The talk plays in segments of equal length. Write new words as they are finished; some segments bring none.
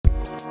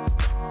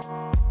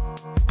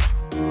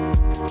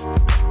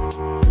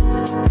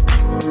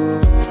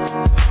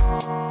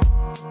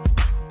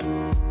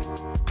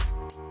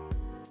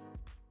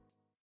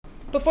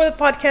before the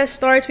podcast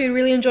starts, we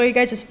really enjoy you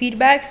guys'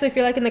 feedback. So if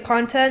you're liking the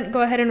content,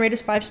 go ahead and rate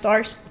us 5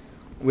 stars.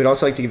 We'd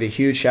also like to give a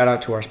huge shout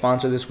out to our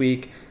sponsor this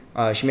week.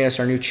 She made us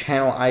our new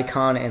channel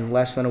icon in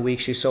less than a week.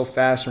 She's so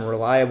fast and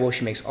reliable.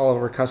 She makes all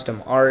of her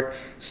custom art,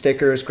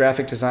 stickers,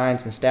 graphic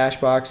designs, and stash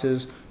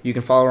boxes. You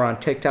can follow her on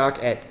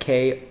TikTok at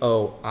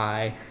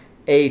KOIATIVITY,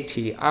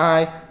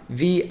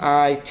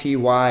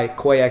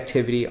 Koi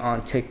Activity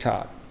on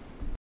TikTok.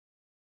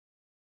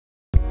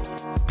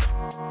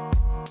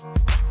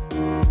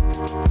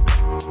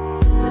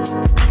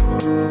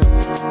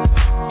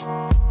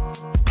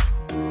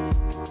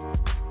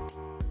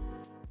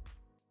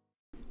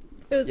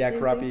 Yeah,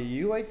 Karapi,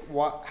 you like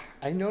what?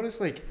 I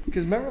noticed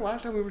because remember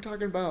last time we were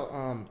talking about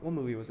what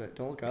movie was that?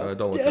 Don't Look Up.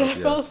 Don't Look Up. I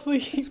fell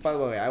asleep. So, by the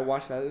way, I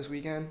watched that this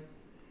weekend.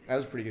 That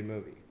was a pretty good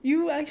movie.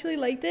 You actually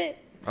liked it?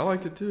 I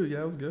liked it too.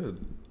 Yeah, it was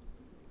good.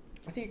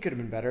 I think it could have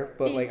been better,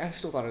 but I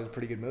still thought it was a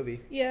pretty good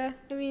movie. Yeah,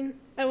 I mean,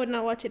 I would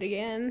not watch it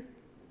again.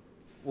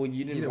 Well,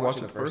 you didn't watch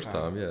it the first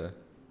time. Yeah.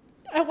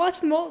 I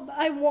watched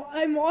I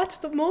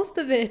watched most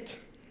of it.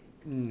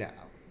 No.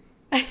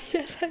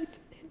 Yes, I did.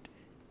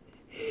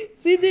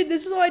 See, dude,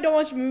 this is why I don't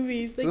watch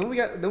movies. So then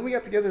we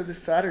got together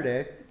this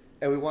Saturday,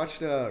 and we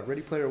watched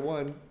Ready Player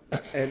One,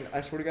 and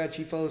I swear to God,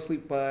 she fell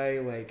asleep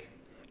by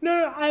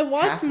No, I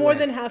watched more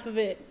than half of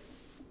it.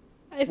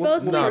 I fell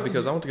asleep. No,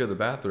 because I went to go to the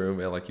bathroom,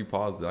 and you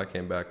paused it. I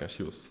came back, and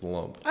she was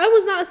slumped. I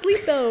was not asleep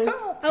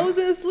though. I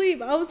wasn't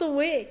asleep. I was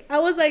awake. I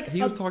was like.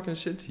 He was talking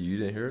shit to you. You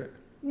didn't hear it?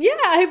 Yeah,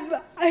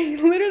 I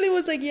literally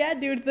was like, yeah,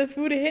 dude, the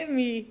food hit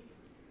me.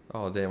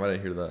 Oh damn, I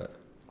didn't hear that.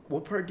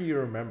 What part do you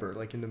remember,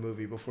 in the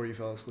movie, before you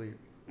fell asleep?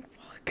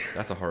 Fuck.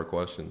 That's a hard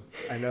question.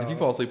 I know. If you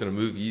fall asleep in a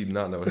movie, you do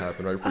not know what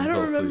happened right before you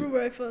fell asleep. I don't remember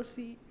where I fell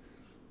asleep.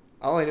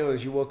 All I know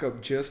is you woke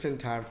up just in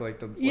time for I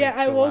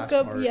woke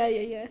up. Part.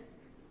 Yeah.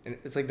 And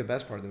it's the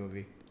best part of the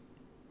movie.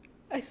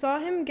 I saw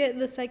him get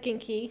the second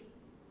key.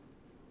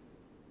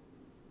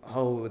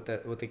 Oh, with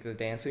the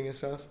dancing and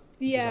stuff.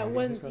 Yeah,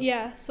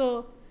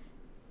 So,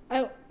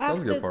 that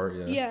was a good part.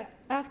 Yeah. Yeah,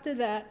 after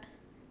that.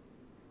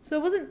 So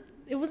it wasn't.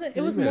 It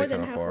was more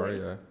than halfway. Far,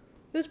 yeah.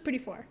 It was pretty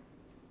far.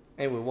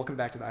 Anyway, welcome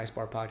back to the Ice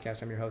Bar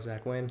Podcast. I'm your host,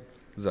 Zach Wynn.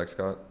 Zach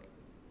Scott.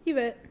 You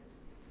bet.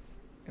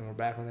 And we're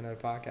back with another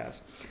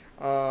podcast.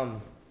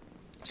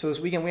 So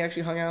this weekend we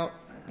actually hung out.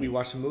 We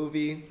watched a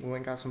movie. We went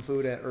and got some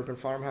food at Urban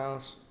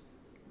Farmhouse.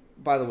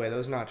 By the way,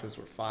 those nachos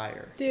were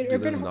fire. Dude,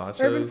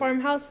 Urban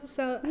Farmhouse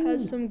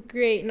has some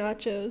great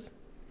nachos.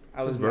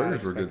 Those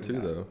burgers were good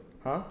too, though.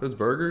 Huh? Those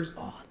burgers?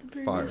 Oh, the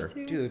burgers fire.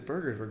 too. Dude, the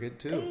burgers were good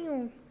too.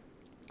 Damn.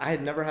 I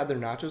had never had their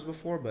nachos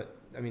before, but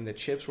I mean the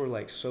chips were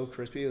so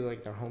crispy,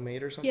 they're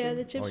homemade or something. Yeah,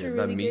 the chips were really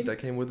that meat good. that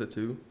came with it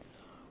too.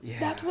 Yeah.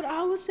 That's what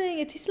I was saying.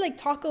 It tasted like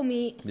taco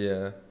meat.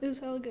 Yeah. It was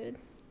hella good.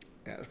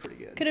 Yeah, it was pretty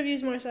good. Could have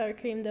used more sour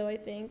cream though, I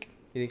think.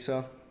 You think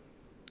so?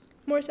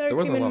 More sour There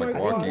wasn't cream a and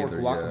lot more of guac guac.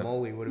 either. More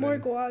guacamole would have More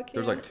been. guac.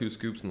 Yeah. There's 2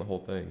 scoops in the whole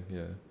thing.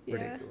 Yeah.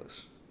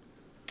 Ridiculous.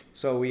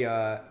 So we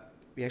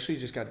actually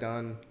just got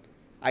done.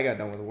 I got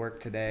done with work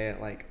today at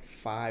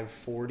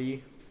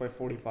 5:40,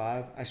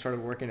 5:45. I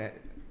started working at,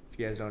 if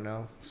you guys don't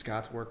know,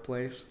 Scott's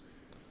workplace.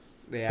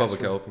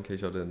 Public health, in case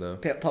y'all didn't know.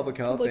 Public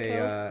health.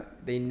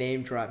 They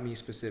name dropped me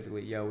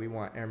specifically. Yo, we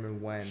want Airman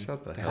Wen.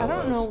 Shut the hell I up.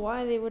 don't know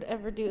why they would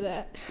ever do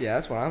that. Yeah,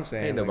 that's what I'm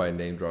saying. Ain't nobody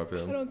name drop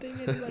him. I don't think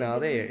anybody. No,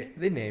 they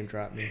name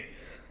dropped me.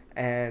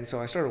 And so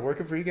I started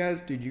working for you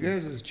guys. Dude, you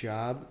guys'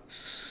 job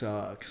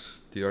sucks.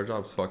 Dude, our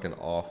job's fucking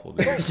awful,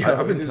 dude. Yo,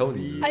 I've been telling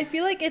you. I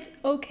feel like it's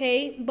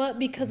okay, but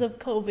because of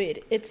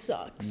COVID, it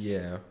sucks.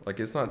 Yeah,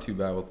 it's not too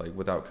bad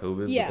without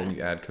COVID, Yeah. but then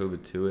you add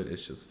COVID to it,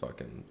 it's just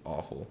fucking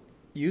awful.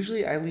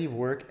 Usually I leave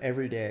work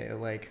every day at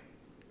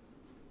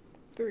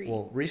 3.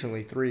 well,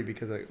 recently 3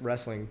 because of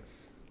wrestling.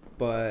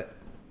 But,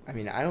 I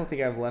mean, I don't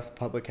think I've left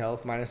public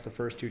health minus the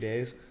first 2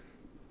 days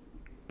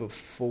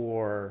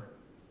before,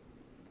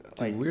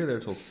 Dude, we were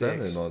there till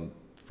 6. 7 on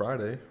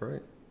Friday,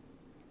 right?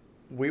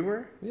 We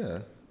were?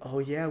 Yeah. Oh,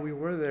 yeah, we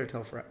were there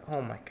till Friday.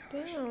 Oh, my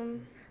gosh.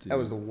 Damn. Dude. That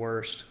was the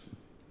worst.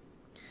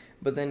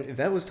 But then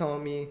Yvette was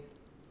telling me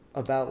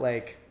about,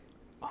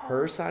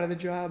 her side of the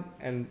job,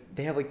 and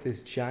they have,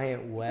 this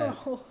giant web.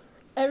 Oh,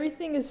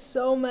 everything is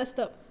so messed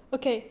up.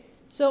 Okay,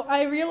 so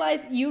I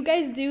realize you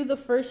guys do the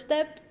first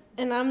step,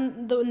 and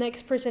I'm the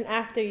next person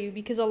after you,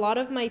 because a lot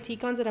of my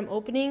T-cons that I'm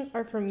opening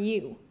are from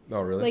you.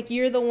 Oh, really?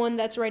 You're the one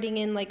that's writing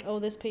in, oh,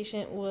 this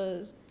patient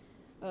was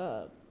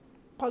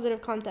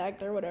positive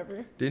contact or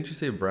whatever. Didn't you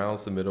say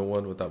Brown's the middle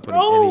one without putting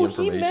any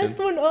information? He messed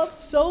one up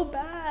so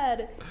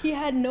bad. He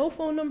had no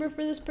phone number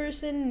for this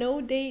person,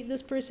 no date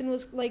this person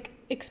was,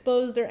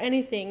 exposed or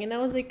anything. And I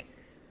was like,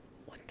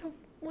 what the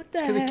It's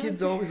heck? because the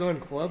kid's always on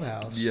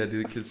Clubhouse. Yeah,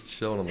 dude, the kid's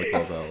chilling on the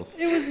Clubhouse.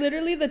 It was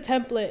literally the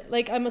template.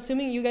 I'm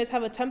assuming you guys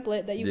have a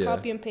template that you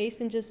copy and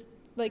paste and just,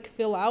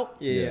 fill out.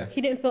 Yeah.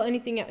 He didn't fill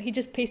anything out. He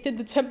just pasted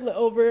the template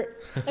over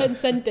and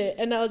sent it.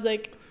 And I was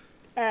like,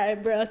 all right,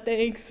 bro,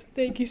 thanks.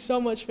 Thank you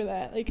so much for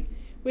that.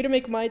 Way to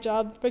make my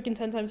job freaking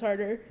 10 times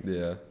harder.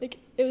 Yeah.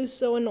 It was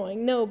so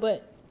annoying. No,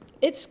 but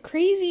it's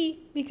crazy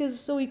because,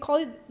 so we call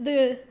it,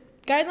 the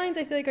guidelines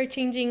I feel are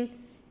changing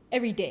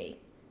every day.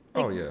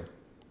 Oh, yeah.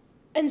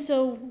 And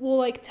so we'll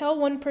like tell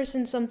one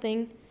person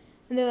something,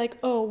 and they're like,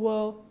 "Oh,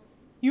 well,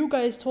 you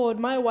guys told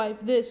my wife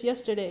this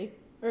yesterday,"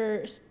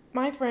 or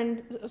my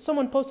friend,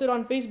 someone posted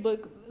on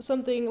Facebook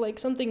something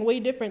way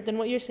different than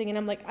what you're saying, and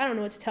I'm like, I don't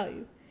know what to tell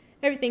you.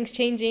 Everything's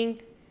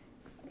changing.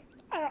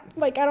 I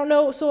don't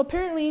know. So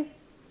apparently,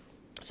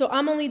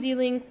 I'm only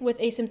dealing with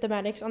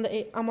asymptomatics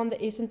I'm on the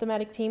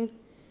asymptomatic team.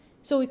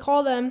 So we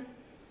call them,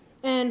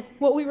 and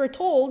what we were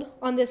told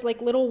on this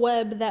like little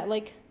web that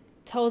like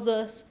tells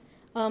us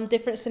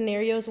different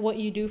scenarios what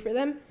you do for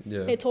them. Yeah.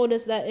 It told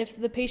us that if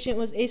the patient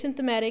was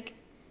asymptomatic,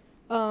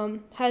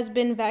 has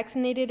been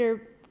vaccinated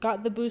or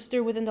got the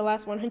booster within the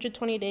last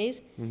 120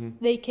 days,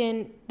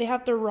 they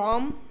have to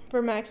ROM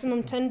for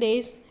maximum 10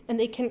 days, and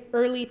they can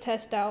early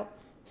test out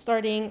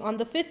starting on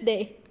the 5th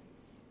day.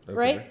 Okay.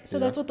 Right? So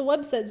that's what the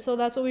web said. So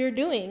that's what we were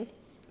doing.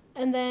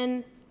 And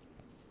then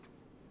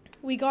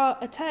we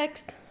got a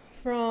text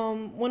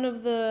from one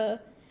of the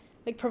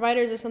like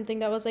providers or something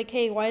that was like,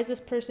 "Hey, why is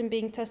this person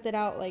being tested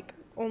out like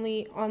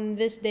only on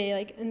this day?"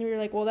 Like, and we were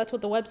like, "Well, that's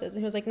what the web says."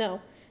 And he was like, "No,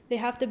 they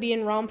have to be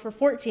in ROM for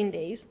 14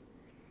 days."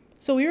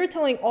 So we were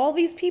telling all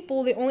these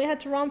people they only had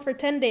to ROM for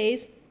 10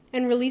 days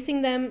and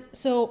releasing them.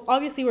 So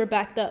obviously we're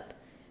backed up.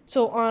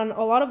 So on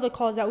a lot of the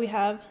calls that we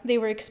have, they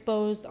were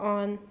exposed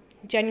on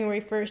January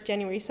 1st,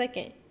 January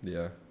 2nd.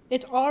 Yeah.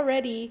 It's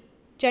already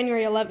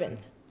January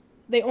 11th.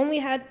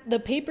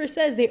 The paper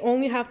says they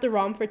only have to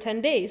ROM for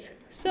 10 days.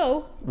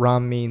 So.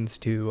 ROM means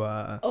to.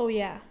 Oh,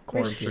 yeah.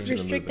 Quarantine.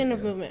 Restricting of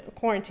Yeah. movement.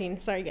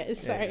 Quarantine. Sorry, guys.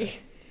 Sorry. Yeah.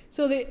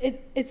 So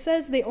it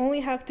says they only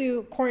have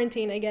to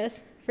quarantine, I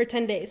guess, for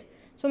 10 days.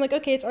 So I'm like,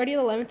 okay, it's already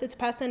the 11th. It's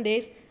past 10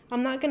 days.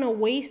 I'm not going to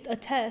waste a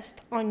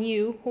test on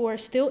you who are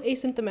still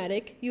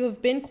asymptomatic. You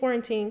have been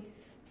quarantined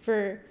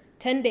for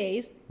 10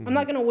 days. I'm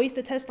not going to waste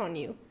a test on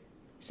you.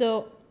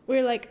 So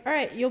we're like, all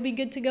right, you'll be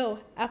good to go.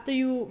 After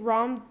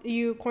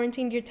you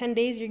quarantined your 10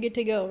 days, you're good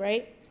to go,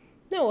 right?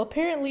 No,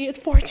 apparently it's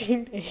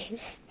 14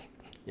 days.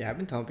 Yeah, I've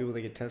been telling people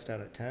they get tested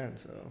out at 10,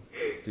 so.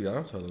 Dude, I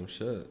don't tell them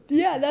shit.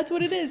 Yeah, that's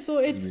what it is. So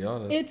To be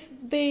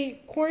honest.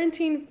 they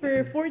quarantine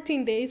for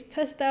 14 days,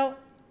 test out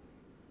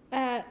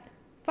at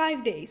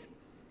 5 days.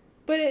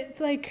 But it's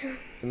like,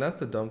 And that's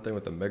the dumb thing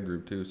with the med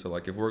group too. So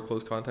like if we're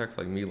close contacts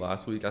like me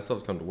last week, I still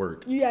have to come to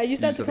work. yeah, you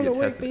still have to come to get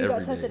work, tested but you got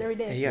every tested day. every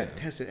Yeah, day. you got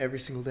tested every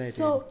single day, dude.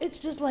 So it's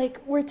just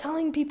like we're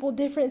telling people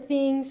different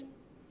things,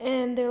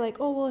 and they're like,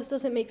 "Oh, well, this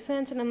doesn't make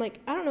sense." And I'm like,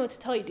 "I don't know what to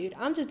tell you, dude.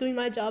 I'm just doing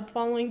my job,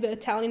 following the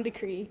Italian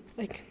decree.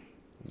 Like,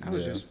 I'm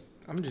just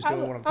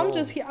doing what I'm I'm told.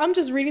 just here. I'm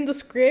just reading the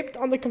script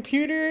on the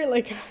computer.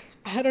 Like,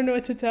 I don't know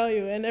what to tell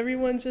you." And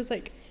everyone's just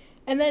like,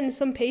 and then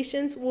some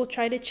patients will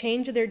try to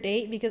change their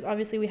date because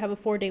obviously we have a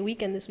 4-day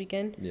weekend this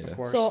weekend. Yeah. Of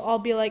course. So I'll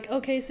be like,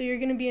 okay, so you're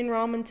gonna be in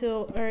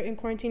in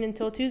quarantine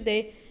until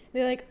Tuesday.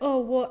 They're like, oh,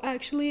 well,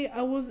 actually,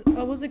 I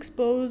was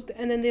exposed,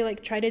 and then they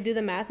like try to do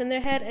the math in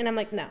their head, and I'm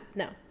like, no,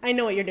 I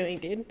know what you're doing,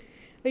 dude.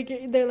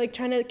 Like they're like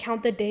trying to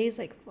count the days,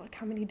 like, fuck,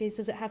 how many days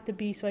does it have to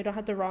be so I don't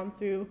have to ROM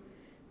through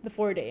the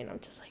 4-day, and I'm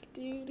just like,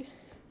 dude.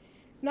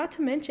 Not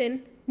to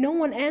mention, no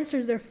one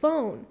answers their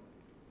phone.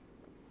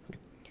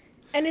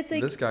 And it's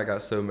like, This guy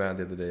got so mad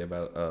the other day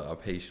about a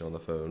patient on the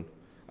phone.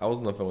 I was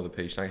on the phone with a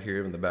patient. I hear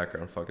him in the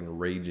background fucking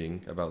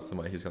raging about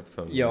somebody who's got the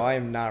phone. Yo, I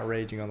am not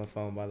raging on the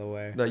phone, by the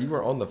way. No, you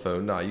weren't on the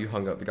phone. Nah, you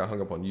hung up. The guy hung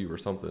up on you or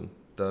something.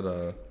 That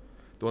the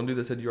one dude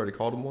that said you already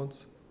called him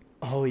once.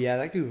 Oh, yeah,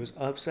 that dude was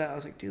upset. I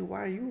was like, dude,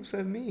 why are you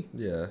upset at me?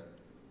 Yeah.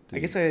 I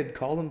guess I had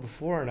called him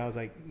before, and I was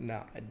like,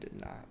 no, I did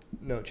not.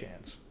 No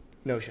chance.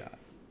 No shot.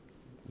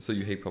 So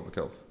you hate public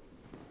health?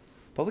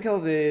 Public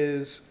health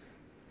it's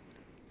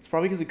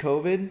probably because of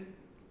COVID,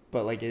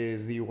 but, like, it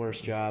is the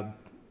worst job,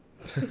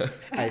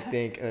 I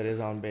think, that is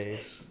on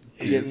base.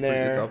 Dude,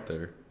 it's up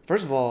there.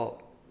 First of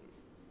all,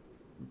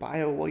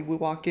 we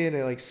walk in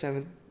at, like,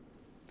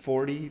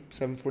 7:40,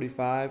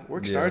 7:45.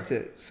 Work starts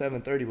at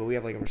 7:30, but we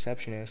have, like, a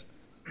receptionist.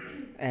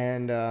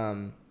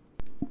 And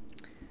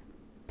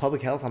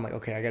public health, I'm like,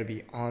 okay, I got to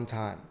be on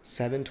time.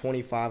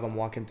 7:25, I'm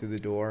walking through the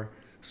door.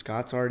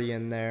 Scott's already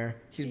in there.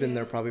 He's been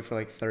there probably for,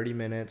 like, 30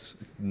 minutes.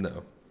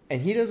 No. And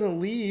he doesn't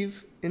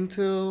leave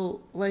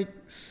until like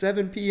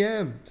 7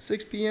 p.m.,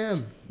 6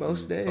 p.m.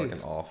 most days. It's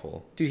fucking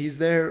awful. Dude, he's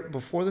there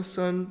before the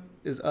sun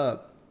is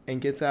up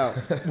and gets out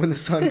when the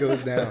sun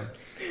goes down.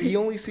 He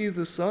only sees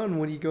the sun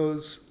when he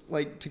goes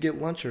like to get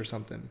lunch or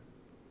something.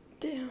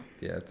 damn.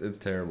 Yeah, it's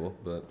terrible,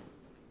 but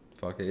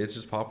fuck it. It's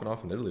just popping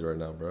off in Italy right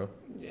now, bro.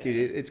 Yeah.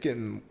 Dude, it's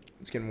getting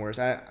worse.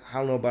 I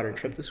don't know about our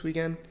trip this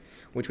weekend,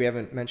 which we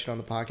haven't mentioned on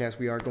the podcast.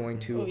 We are going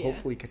to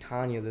hopefully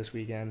Catania this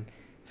weekend.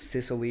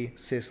 Sicily,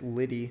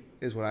 Cis-Liddy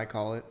is what I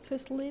call it.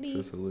 Cis-Liddy.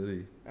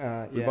 Sicily.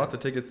 Yeah. We bought the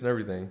tickets and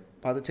everything.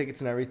 Bought the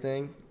tickets and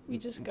everything. We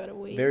just gotta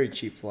wait. Very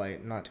cheap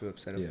flight. Not too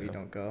upset if we Yeah.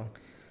 don't go.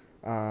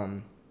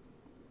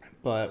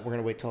 But we're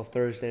gonna wait till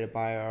Thursday to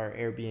buy our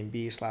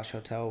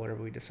Airbnb/hotel,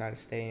 whatever we decide to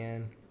stay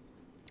in,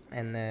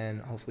 and then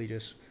hopefully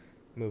just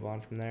move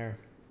on from there.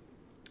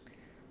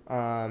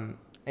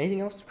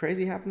 Anything else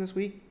crazy happened this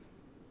week?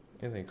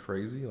 Anything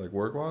crazy? Like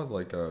work-wise?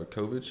 Like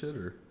COVID shit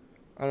or?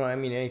 I don't know. I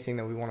mean, anything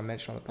that we want to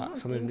mention on the I pod, don't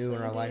something think new so,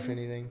 in our life, dude.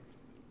 anything?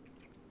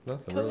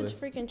 Nothing really. COVID's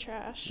freaking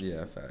trash.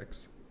 Yeah,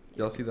 facts.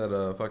 Y'all see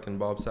that fucking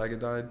Bob Saget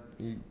died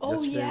Oh,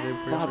 yesterday? yeah. Or the day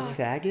before Bob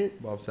yesterday?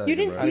 Saget? Bob Saget. You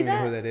didn't I right? don't see even know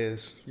that? who that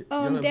is. You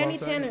don't know Danny Bob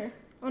Saget? Tanner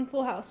on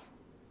Full House.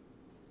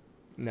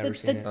 Never The-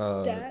 seen the-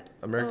 it. That-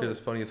 America's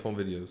Funniest Home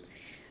Videos.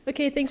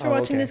 Okay, thanks for Oh,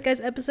 watching okay. this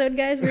guy's episode,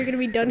 guys. We're gonna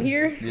be done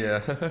here.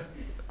 Yeah.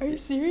 Are you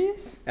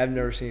serious? I've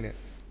never seen it.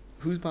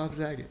 Who's Bob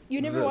Saget?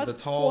 You never the, watched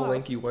the tall, Full House?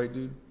 lanky white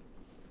dude.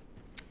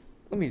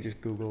 Let me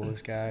just Google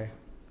this guy.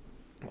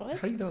 What?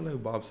 How do you not know who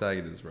Bob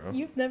Saget is, bro?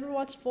 You've never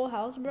watched Full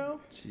House, bro?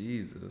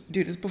 Jesus.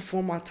 Dude, it's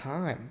before my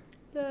time.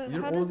 You're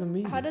How older does than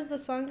me. How does the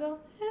song go?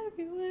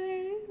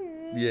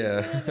 Everywhere.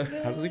 Yeah.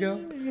 How does it go?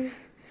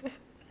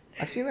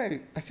 I've seen that.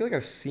 I feel like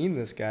I've seen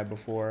this guy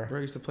before. Bro,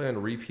 I used to play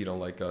on repeat on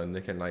like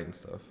Nick at Night and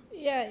stuff.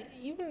 Yeah,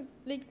 even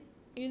like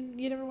you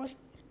never watched.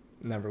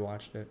 Never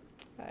watched it.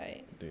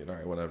 Alright. Dude,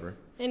 alright, whatever.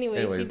 Anyways,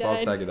 he Anyways, died.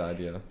 Bob Saget died,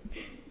 yeah.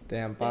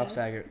 Damn, Bob Yeah.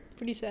 Saget,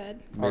 Pretty sad.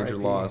 Major R.I.P.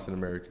 loss in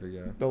America,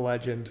 yeah. the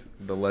legend.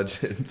 The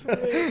legend.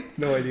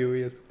 No idea who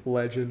he is.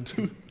 Legend.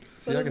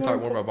 See, I can talk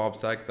more about Bob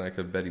Saget than I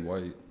could Betty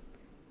White.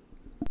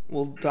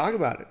 We'll talk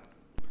about it.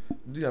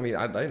 Dude, I mean,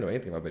 I didn't know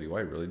anything about Betty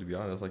White, really, to be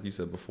honest. Like you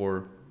said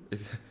before,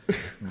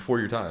 before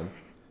your time.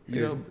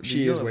 Dude,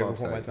 she you is know way Bob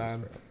before my Saget is,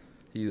 time. bro.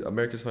 He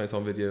America's Funniest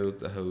Home Videos,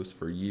 the host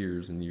for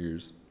years and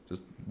years,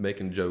 just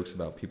making jokes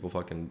about people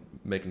fucking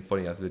making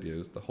funny ass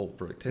videos. The whole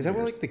for like 10 Is that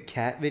where years. like the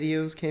cat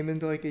videos came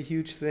into like a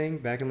huge thing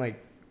back in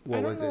like I what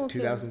don't was know it,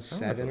 if it was-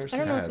 2007 or I I don't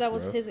know something? if that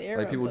was bro. his era.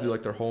 Like people but do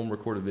like their home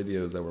recorded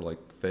videos that were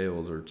like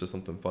fails or just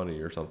something funny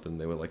or something.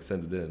 They would like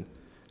send it in,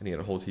 and he had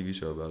a whole TV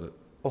show about it.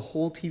 A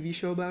whole TV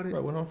show about it? Bro,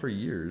 it went on for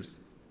years,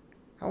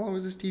 How long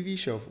was this TV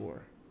show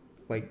for?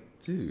 Like,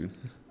 dude.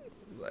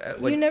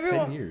 Like You never 10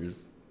 wa-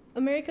 years,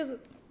 America's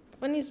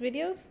Funniest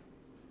Videos.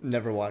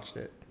 never watched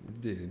it.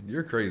 dude.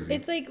 You're crazy.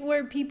 It's like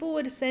where people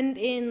would send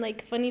in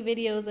like funny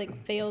videos,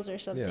 like fails or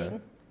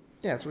something.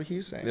 Yeah, that's what he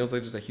was saying. It was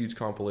like just a huge I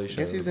compilation.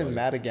 guess of he's in everybody.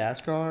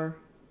 Madagascar.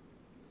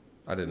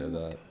 I didn't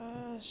know that.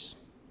 Gosh.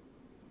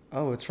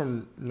 Oh, it's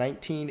from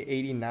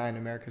 1989,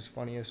 America's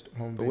Funniest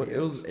Home But Videos. it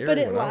was airing But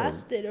it when I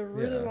was- lasted a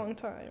really yeah. long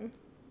time.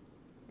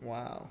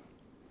 Wow.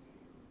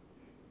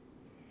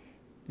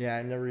 Yeah,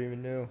 I never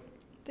even knew.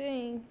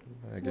 Dang.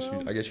 I guess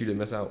Well- I guess you didn't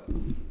miss out.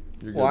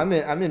 You're Well,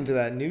 good. I'm into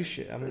that new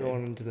shit. I'm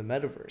going into the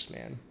metaverse,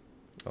 man.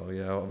 Oh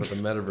yeah, about the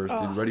metaverse,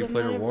 Oh, dude. Ready the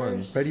Player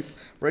One. metaverse.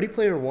 Ready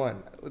Player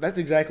One. That's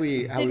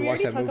exactly how Did we we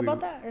watched already that talk movie. about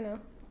that or no?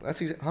 That's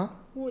huh?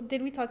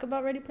 Did we talk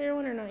about Ready Player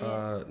One or not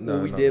yet? No,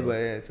 Well, we not did, but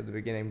really. yeah, it's at the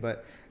beginning.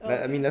 But Oh,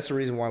 that, I okay. mean, that's the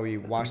reason why we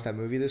watched that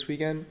movie this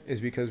weekend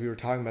is because we were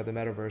talking about the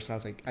metaverse, and I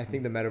was like, I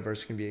think the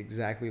metaverse can be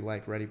exactly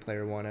like Ready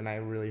Player One, and I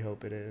really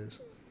hope it is.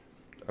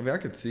 I mean, I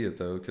could see it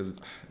though, because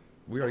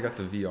we already got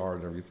the VR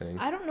and everything.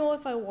 I don't know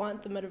if I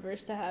want the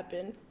metaverse to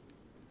happen.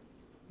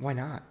 Why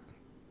not?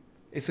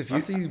 It's a I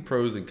few. see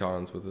pros and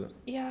cons with it.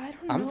 Yeah, I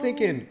don't know. I'm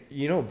thinking,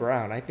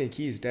 Brown. I think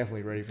he's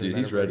definitely ready for Dude, the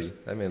metaverse. he's ready.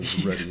 That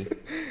man's ready.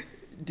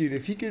 Dude,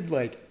 if he could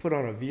like put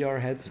on a VR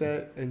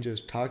headset and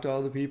just talk to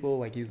all the people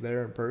like he's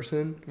there in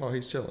person, Well,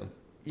 he's chilling.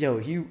 yo,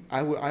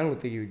 I don't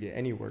think he would get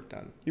any work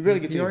done. He barely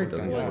gets He any already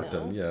work doesn't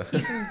done. get now. work done. Yeah.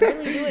 You can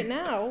barely do it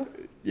now.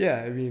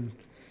 Yeah, I mean,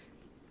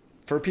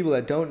 for people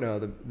that don't know,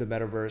 the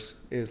metaverse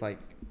is like,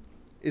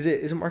 is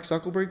it Mark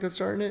Zuckerberg that's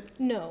starting it?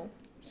 No,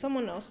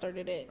 someone else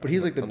started it. But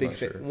he's like the I'm big not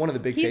sure. one of the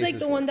big He's faces. like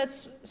the for one it.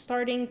 that's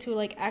starting to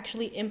like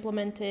actually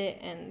implement it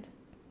and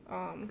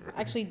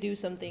actually do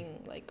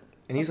something like.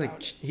 And he's about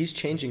like it. he's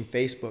changing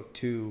Facebook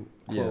to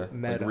Yeah. quote Like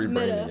Meta, rebranding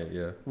Meta. it.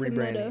 Yeah. To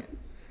rebranding Meta. it.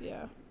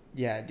 Yeah.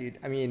 Yeah, dude.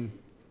 I mean,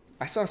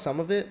 I saw some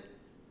of it.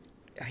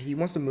 He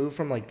wants to move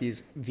from like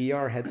these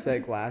VR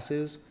headset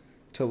glasses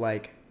to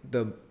like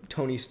the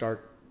Tony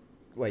Stark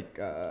like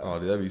Oh,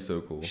 dude, that'd be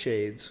so cool.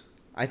 shades.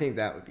 I think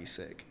that would be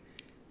sick.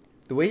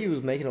 The way he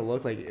was making it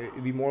look like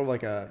it'd be more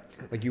like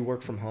like you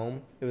work from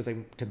home. It was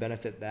like to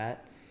benefit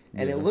that,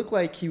 and it Yeah. looked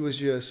like he was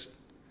just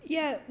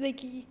Yeah, like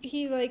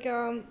he like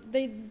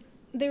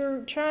they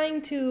were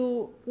trying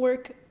to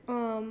work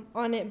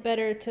on it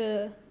better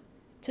to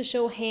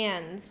show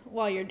hands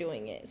while you're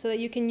doing it, so that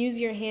you can use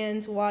your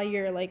hands while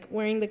you're like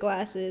wearing the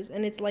glasses,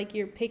 and it's like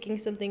you're picking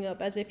something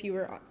up as if you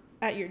were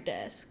at your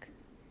desk.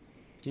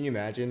 Can you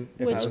imagine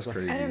if Which I was That's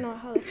crazy. I don't know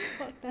how the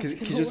fuck that's because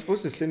gonna you're work.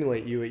 supposed to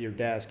simulate you at your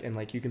desk and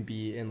like you can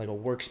be in like a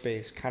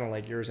workspace kind of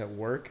like yours at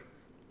work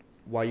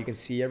while you can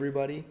see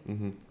everybody.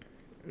 Mm-hmm.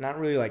 Not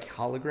really like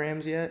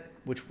holograms yet,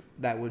 which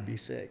that would be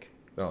sick.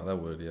 Oh, that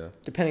would, yeah.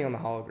 Depending on the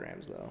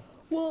holograms though.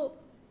 Well,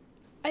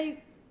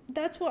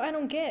 that's what I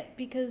don't get,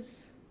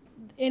 because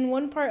in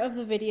one part of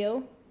the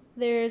video,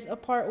 there's a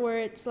part where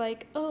it's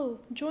like, oh,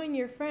 join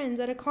your friends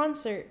at a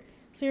concert.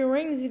 So you're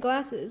wearing these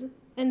glasses,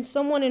 and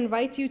someone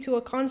invites you to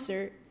a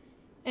concert,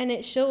 and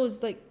it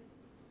showed like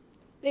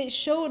a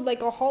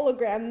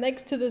hologram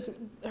next to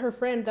her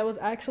friend that was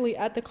actually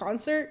at the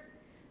concert.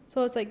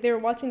 So it's like they were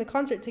watching the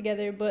concert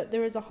together, but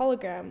there was a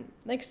hologram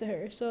next to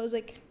her. So I was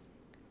like,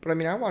 But I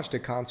mean, I watched a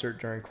concert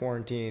during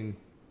quarantine,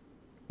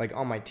 like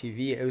on my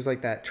TV. It was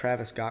like that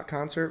Travis Scott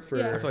concert for.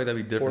 Yeah. I feel like that'd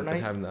be different Fortnite?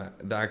 than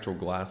having the actual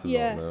glasses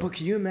Yeah. on though. But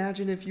can you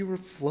imagine if you were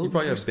floating? You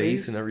probably through have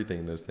bass space? and everything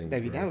in those things.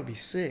 That bro. would be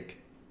sick.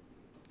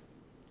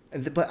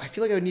 But I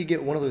feel like I would need to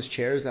get one of those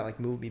chairs that like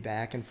move me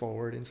back and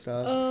forward and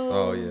stuff.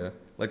 Oh yeah,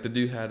 like the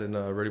dude had in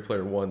Ready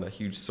Player One, that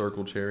huge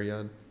circle chair he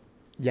had.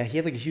 Yeah, he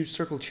had like a huge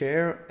circle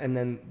chair, and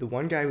then the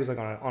one guy was like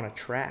on a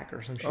track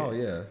or some shit. Oh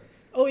yeah.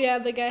 Oh yeah,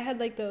 the guy had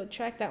like the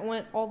track that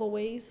went all the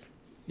ways.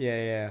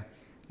 Yeah.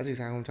 That's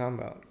exactly what I'm talking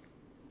about.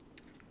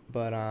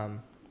 But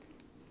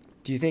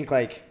do you think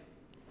like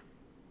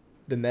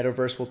the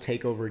metaverse will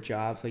take over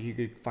jobs? Like you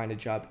could find a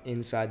job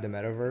inside the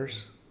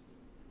metaverse?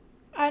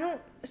 I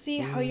don't see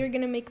how you're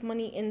gonna make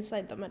money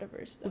inside the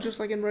metaverse though. Well, just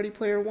like in Ready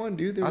Player One,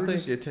 dude. They I were think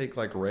just, it'd take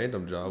like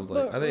random jobs.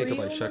 Like But I think it could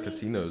like real shut money?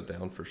 casinos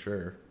down for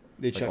sure.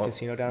 they Like, shut on-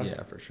 casino down.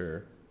 Yeah, for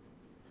sure.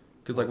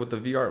 Because like with the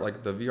VR,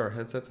 like the VR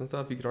headsets and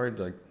stuff, you can already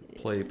like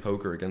play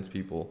poker against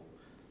people.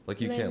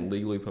 Like you And can't then-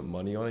 legally put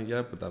money on it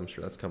yet, but I'm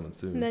sure that's coming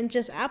soon. And then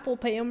just Apple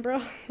Pay him, bro.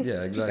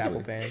 Yeah, exactly. Just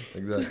Apple Pay.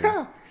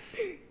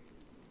 Exactly.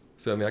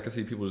 So I mean, I can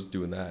see people just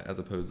doing that as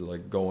opposed to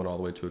like going all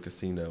the way to a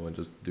casino and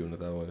just doing it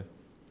that way.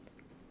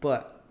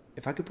 But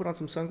if I could put on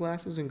some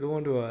sunglasses and go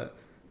into a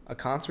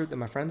concert that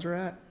my friends are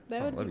at,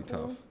 That Oh, would that'd be be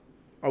cool. tough.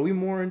 are we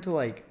more into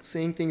like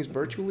seeing things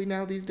virtually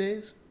now these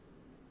days?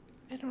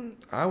 I don't.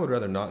 I would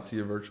rather not see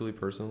it virtually,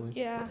 personally.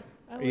 Yeah.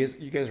 I would,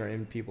 You guys are an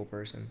in people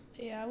person.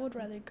 yeah, I would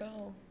rather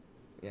go.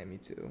 Yeah, me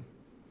too.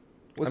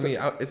 I mean,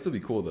 it'd still be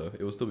cool though.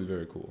 It would still be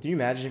very cool. Can you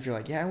imagine if you're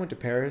like, yeah, I went to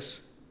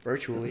Paris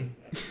virtually?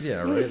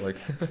 Yeah, right. Like,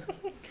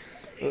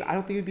 I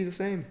don't think it'd be the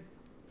same.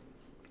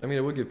 I mean,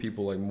 it would give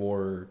people like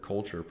more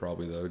culture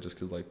probably though, just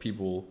because like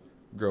people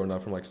growing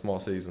up from like small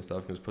cities and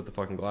stuff can just put the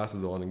fucking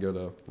glasses on and go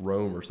to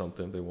Rome or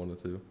something if they wanted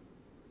to.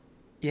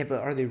 Yeah,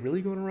 but are they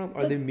really going to Rome?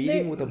 Are But they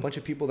meeting they're- with a bunch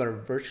of people that are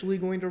virtually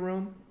going to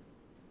Rome?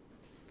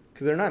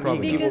 Because they're not Probably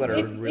meeting people Because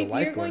that are if, in real if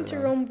life you're going to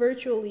Rome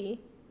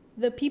virtually,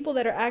 the people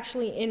that are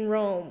actually in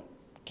Rome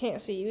can't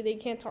see you. They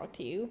can't talk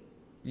to you.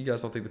 You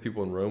guys don't think the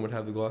people in Rome would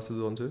have the glasses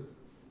on too?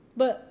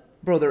 But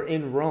Bro, they're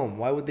in Rome.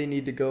 Why would they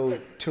need to go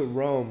to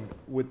Rome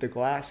with the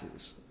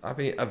glasses? I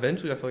mean,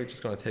 eventually I feel like it's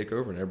just gonna take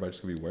over and everybody's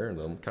gonna be wearing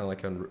them, kind of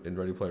like in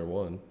Ready Player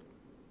One.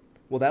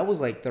 Well, that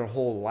was like their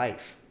whole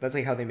life. That's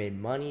like how they made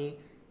money.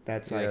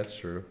 That's Yeah, like that's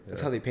true.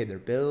 that's Yeah. how they paid their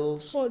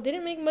bills. well, it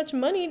didn't make much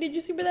money. Did you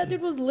see where that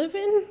dude was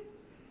living?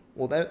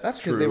 Well, that's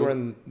because they True. were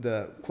in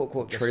the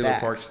quote the Trailer stacks.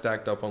 park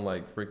stacked up on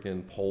like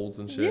freaking poles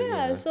and shit.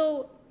 Yeah,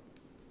 so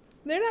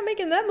they're not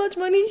making that much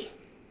money.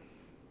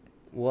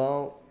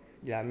 Well,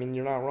 yeah, I mean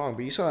you're not wrong,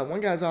 but you saw that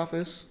one guy's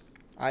office,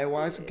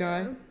 Iowa's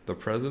guy. The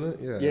president?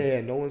 Yeah.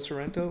 Yeah, Nolan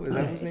Sorrento. Is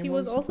that what his name He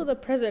was also the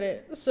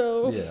president,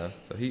 so Yeah.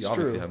 So he It's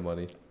obviously true. had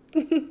money.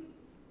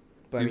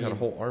 But He I had a mean,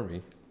 whole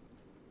army.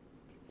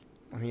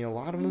 a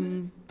lot of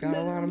them got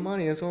a lot of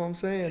money. That's all I'm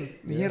saying.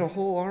 He had Yeah. a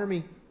whole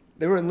army.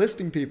 They were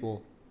enlisting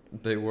people.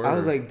 They were. I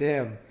was like,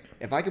 damn,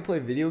 if I could play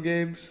video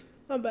games,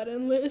 I'm about to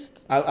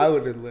enlist. I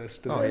would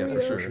enlist. Oh, yeah,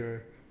 for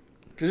sure.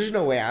 Because there's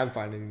no way I'm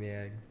finding the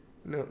egg.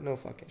 No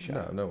fucking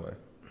shot. no way.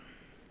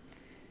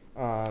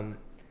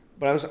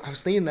 But I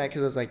was thinking that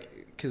because I was like,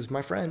 because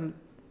my friend,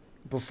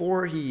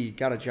 before he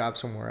got a job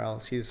somewhere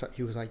else, he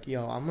was like,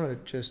 yo, I'm gonna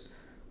just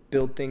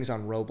build things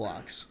on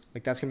Roblox.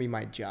 Like that's gonna be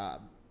my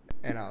job.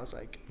 And I was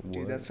like,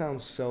 dude, What? that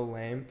sounds so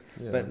lame.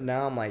 Yeah. But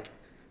now I'm like,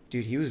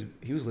 dude, he was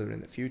living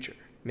in the future.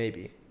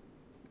 Maybe,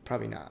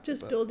 probably not.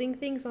 Just but- building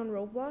things on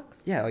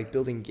Roblox. Yeah, like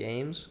building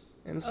games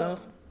and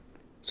stuff. Oh.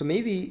 So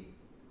maybe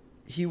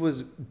he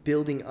was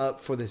building up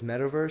for this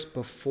metaverse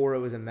before it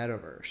was a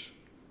metaverse.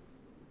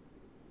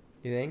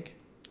 You think?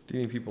 Do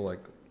you mean people like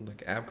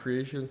app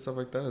creation and stuff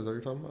like that? Is that what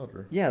you're talking about?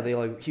 Or Yeah, they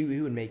like he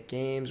would make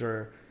games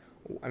or,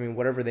 I mean,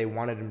 whatever they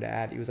wanted him to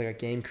add. He was like a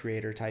game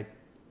creator type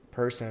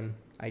person,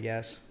 I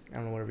guess. I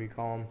don't know whatever you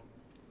call him,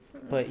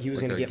 but he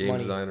was like gonna a get game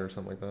money, designer or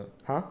something like that?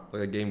 huh?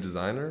 Like a game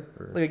designer?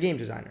 Or? Like a game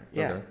designer,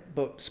 yeah, Okay.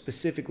 but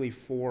specifically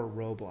for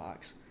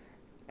Roblox.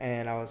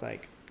 And I was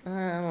like, I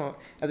don't know.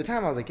 At the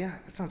time, I was like, yeah,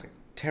 that sounds like a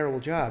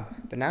terrible job.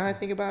 But now I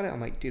think about it, I'm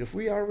like, dude, if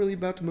we are really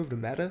about to move to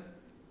Meta,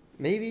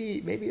 maybe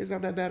it's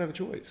not that bad of a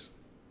choice.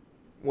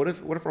 What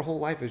if our whole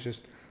life is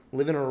just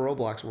living in a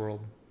Roblox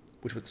world,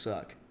 which would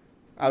suck.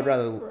 I would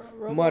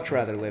Roblox much is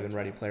rather kinda live in tough.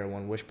 Ready Player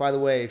One. Which, by the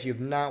way, if you've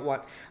not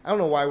watched, I don't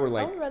know why we're I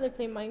like would rather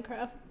play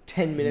Minecraft.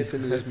 10 minutes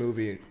into this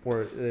movie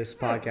or this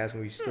podcast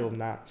and we still have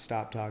not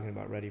stopped talking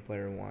about Ready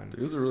Player One. It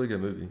was a really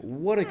good movie.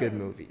 What a good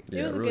movie.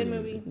 It was a really good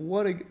movie.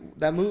 What a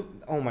that move!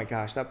 Oh my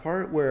gosh, that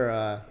part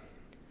where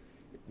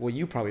well,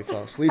 you probably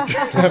fell asleep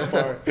during that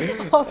part.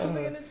 I was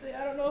gonna say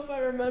I don't know if I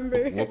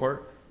remember. What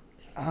part?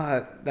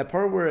 That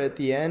part where at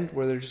the end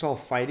where they're just all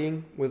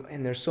fighting with,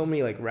 and there's so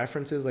many like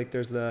references. Like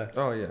there's the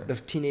Oh yeah.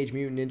 Teenage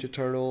Mutant Ninja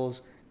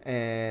Turtles,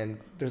 and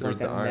there's like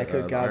the that Iron, Mecha the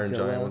Iron Giant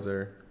Godzilla. was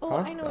there. Oh, Huh?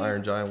 I know. The what Iron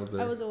you're Giant was I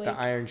there. was awake. The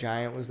Iron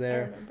Giant was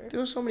there. remember. There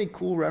was so many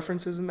cool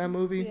references in that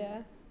movie.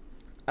 Yeah.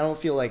 I don't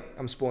feel like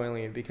I'm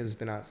spoiling it because it's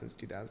been out since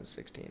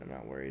 2016. I'm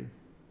not worried.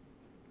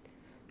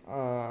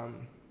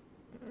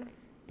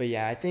 But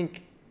yeah, I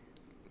think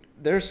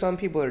there's some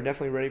people that are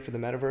definitely ready for the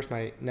metaverse.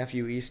 My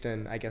nephew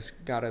Easton, I guess,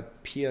 got a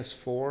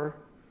PS4 or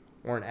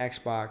an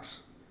Xbox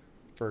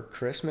for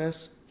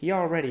Christmas. He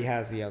already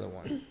has the other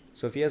one.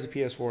 So if he has a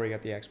PS4, he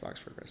got the Xbox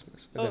for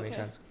Christmas, if that makes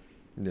Okay. sense.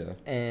 Yeah.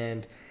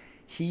 And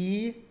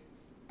he,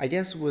 I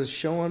guess, was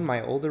showing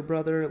my older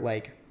brother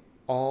like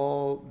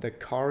all the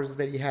cars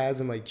that he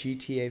has in like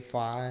GTA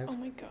 5. Oh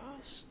my gosh.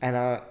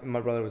 And my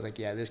brother was like,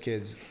 "Yeah, this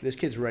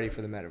kid's ready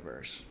for the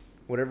metaverse.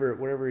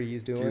 Whatever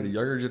he's doing." Dude, the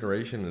younger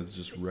generation is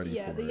just ready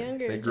Yeah, for the it.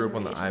 younger They grew up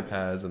on the generation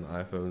iPads is- and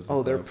iPhones. And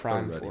Oh, they're stuff.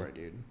 primed ready. for it,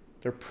 dude.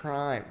 They're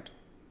primed.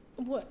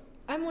 What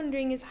I'm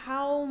wondering is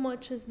how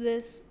much is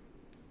this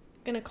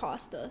gonna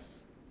cost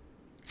us?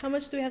 How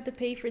much do we have to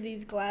pay for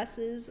these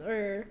glasses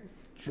or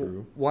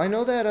True. Well, I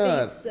know that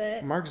face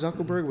set? Mark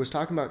Zuckerberg was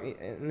talking about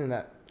in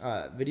that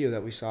video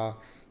that we saw.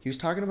 He was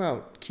talking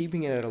about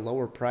keeping it at a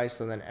lower price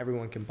so then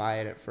everyone can buy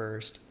it at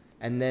first,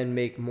 and then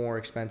make more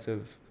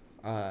expensive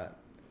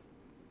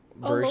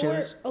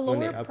versions a when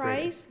they lower upgrade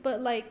it. price,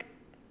 but like,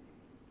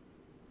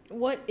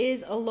 what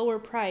is a lower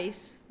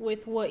price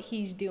with what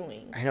he's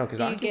doing? I know, because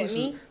Do you get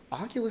me?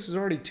 Oculus is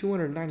already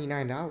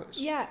 $299.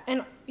 Yeah,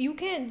 and you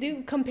can't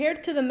do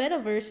compared to the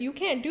metaverse. You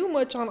can't do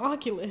much on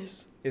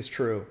Oculus It's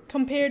true.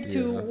 compared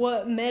to Yeah.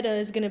 what Meta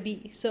is gonna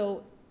be.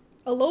 So,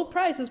 a low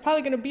price is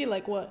probably gonna be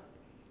like what,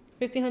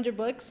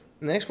 $1,500?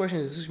 And the next question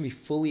is: Is this gonna be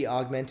fully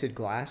augmented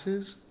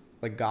glasses,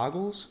 like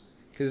goggles?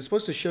 Because it's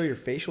supposed to show your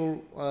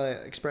facial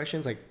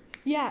expressions, like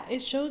Yeah,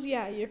 it shows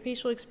your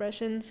facial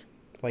expressions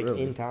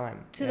Really? in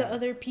time. to Yeah. the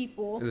other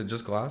people. Is it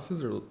just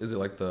glasses or is it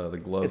like the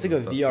gloves? It's like and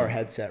a stuff VR too?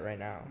 headset right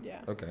now. Yeah.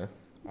 Okay.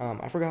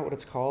 I forgot what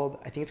it's called.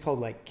 I think it's called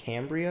like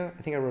Cambria.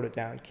 I think I wrote it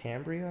down,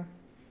 Cambria.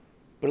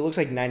 But it looks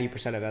like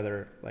 90% of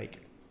other like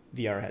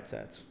VR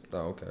headsets.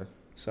 Oh, okay.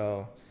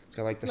 So it's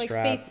got like the Like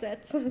strap. face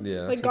sets, Yeah. like It's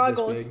like this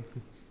goggles. big.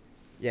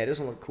 Yeah, it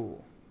doesn't look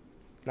cool.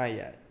 Not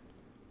yet.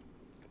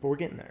 But we're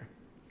getting there.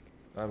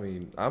 I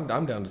mean, I'm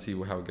down to see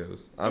how it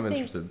goes. I'm think-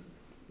 interested.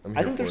 I'm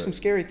I here think there's for some it.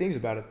 scary things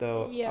about it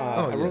though. Yeah.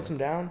 Oh, I yeah. wrote some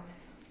down.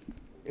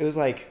 It was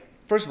like,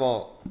 first of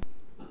all,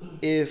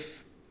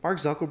 if Mark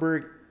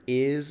Zuckerberg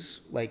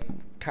is like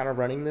kind of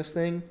running this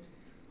thing,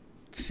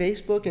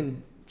 Facebook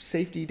and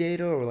safety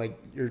data or like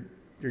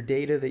your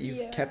data that you've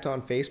Yeah. kept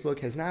on Facebook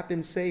has not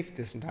been safe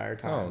this entire Oh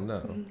time.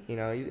 no. You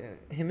know,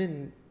 him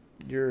and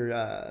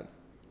your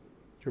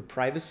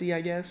privacy,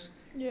 I guess,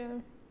 Yeah.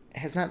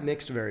 has not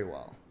mixed very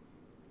well.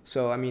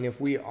 So I mean,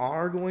 if we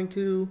are going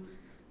to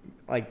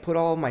like put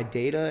all my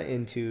data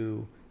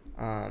into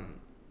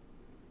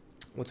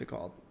what's it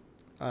called?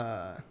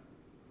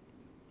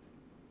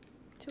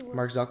 To work.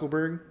 Mark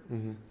Zuckerberg,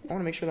 Mm-hmm. I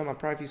want to make sure that my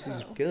privacy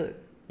is Oh. good,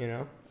 you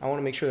know? I want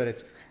to make sure that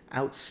it's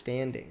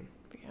outstanding.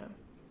 Yeah.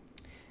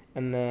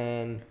 And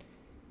then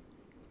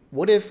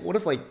what if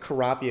like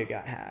Karapia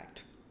got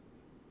hacked?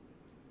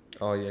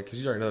 Oh yeah, because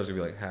you already know there's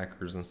gonna be like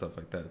hackers and stuff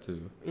like that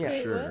too. Yeah. For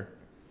Wait, sure. what?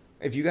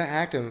 If you got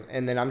hacked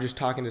and then I'm just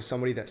talking to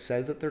somebody that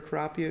says that they're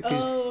Karapia,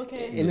 because Oh,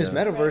 okay. in this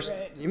Yeah. metaverse,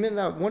 Right. you mean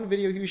that one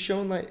video he was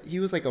showing like he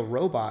was like a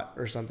robot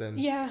or something?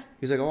 Yeah.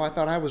 He's like, "Oh, I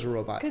thought I was a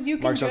robot." 'Cause you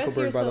can Mark dress Zuckerberg,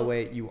 by the yourself-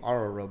 way, you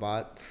are a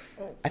robot.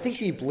 Oh, I for think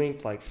he sure.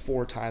 blinked like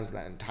 4 times in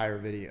that entire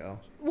video.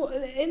 Well,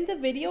 in the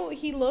video,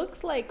 he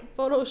looks like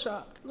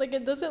photoshopped. Like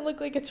it doesn't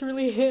look like it's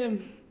really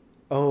him.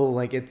 Oh,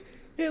 like it's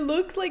It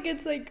looks like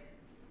it's like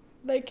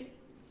like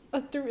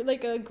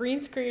a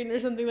green screen or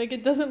something. Like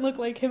it doesn't look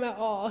like him at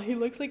all. He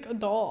looks like a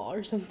doll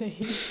or something.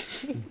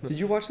 Did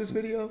you watch this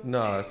video?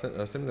 No,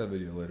 send me that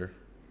video later.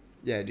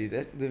 Yeah, dude,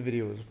 the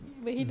video was.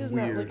 But he does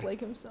not Weird. look like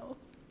himself,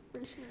 for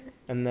sure.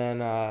 And then,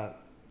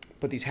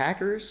 but these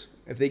hackers,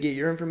 if they get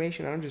your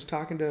information, I'm just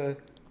talking to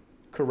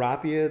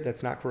Karapia.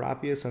 That's not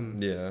Karapia. Some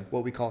Yeah.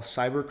 what we call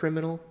cyber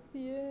criminal.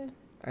 Yeah.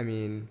 I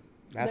mean,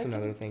 that's That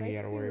another could- thing that you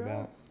got to could be worry rough.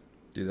 about.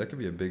 Dude, that could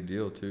be a big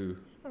deal too.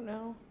 I don't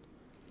know.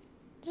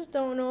 Just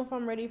don't know if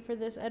I'm ready for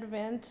this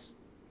advance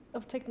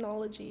of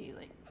technology.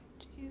 Like,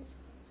 jeez.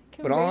 I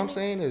can But all I'm barely-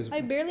 saying is,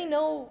 I barely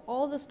know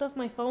all the stuff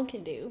my phone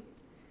can do.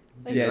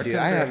 Like, Yeah, dude, couldn't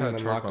I figure out haven't how to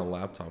even charge locked- my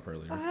laptop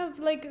earlier. I have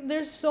like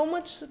there's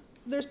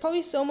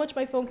probably so much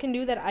my phone can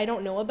do that I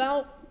don't know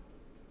about.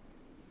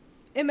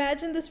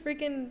 Imagine this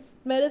freaking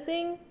meta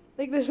thing.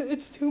 Like this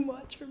it's too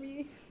much for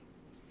me.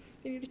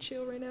 I need to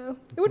chill right now.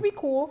 It would be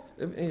cool,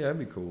 Yeah, that'd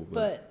be cool,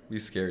 but be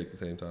scary at the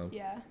same time.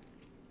 yeah.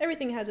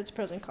 Everything has its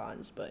pros and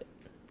cons, but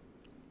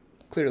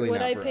clearly would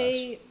not I for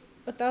pay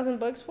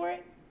 $1,000 for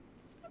it?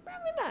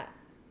 Probably not.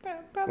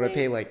 us. Probably Would I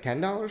pay like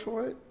 $10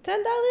 for it?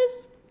 $10?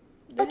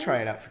 I'll try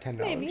it out for $10.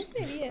 Maybe,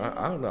 yeah.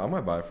 I don't know. I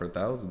might buy it for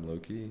 1,000 low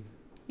key.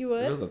 You If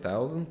it would? was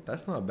 1,000,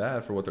 that's not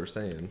bad for what they're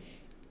saying.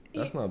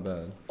 That's not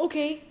bad.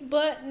 Okay,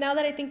 but now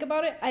that I think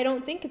about it, I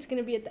don't think it's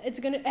gonna be.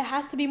 It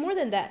has to be more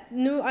than that.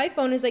 New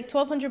iPhone is like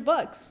 $1,200.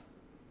 iPhone's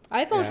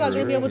Yeah, not gonna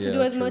true. be able to do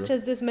Yeah, as much true.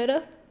 as this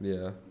Meta,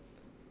 Yeah.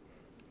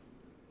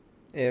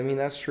 Yeah, I mean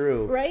that's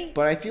true. right?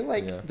 But I feel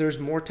like Yeah. there's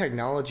more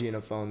technology in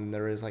a phone than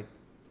there is like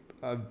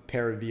a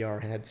pair of VR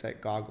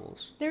headset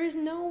goggles. There is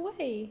no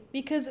way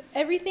because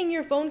everything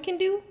your phone can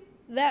do,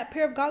 that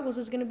pair of goggles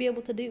is gonna be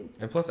able to do.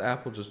 And plus,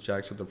 Apple just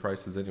jacks up the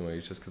prices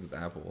anyways, just because it's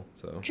Apple.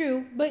 So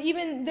True, but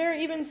there are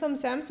even some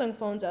Samsung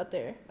phones out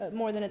there at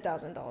more than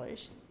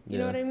 $1,000. You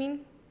know Yeah. what I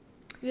mean?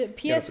 The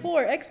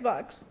PS4,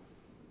 Xbox.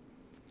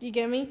 You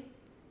get me?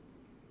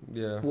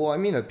 yeah. Well, I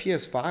mean the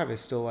PS5 is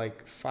still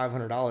like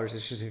 $500.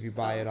 It's just if you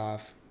buy it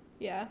off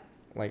Yeah.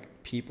 like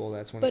people,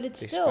 that's when But they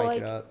it's still, spike like,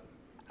 it up.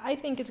 I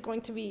think it's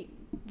going to be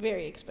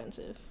very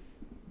expensive.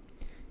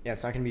 Yeah,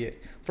 it's not gonna be.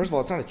 First of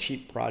all, it's not a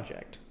cheap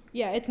project.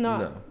 Yeah, it's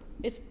not. No,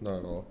 It's not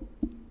at all.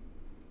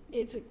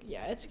 it's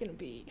gonna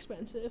be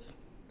expensive.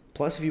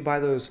 Plus, if you buy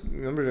those,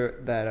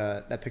 remember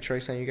that picture I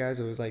sent you guys?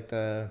 It was like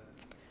the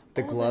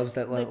Oh, gloves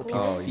that the let you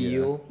gloves. Oh, yeah.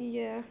 feel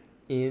Yeah.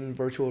 in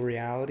virtual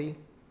reality.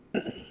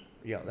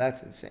 Yo,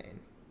 that's insane.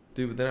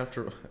 Dude, but then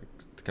after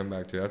to come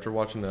back to after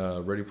watching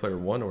Ready Player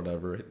One or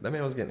whatever, that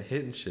man was getting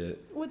hit and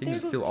shit. What, He can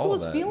just there's feel a- all who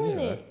of was that. feeling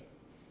yeah. it?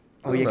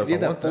 Oh yeah, because he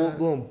had I that don't know if I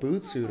full want blown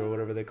boot suit or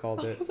whatever they called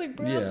I it. was like,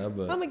 bro, Yeah, I'm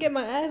but gonna get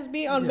my ass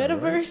beat on yeah,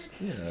 Metaverse.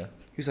 Right? Yeah.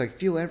 He was like,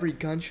 feel every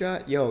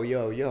gunshot. Yo,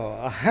 yo, yo.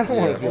 I don't Yeah,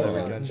 want to feel hold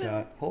every on.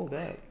 gunshot. Hold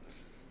up.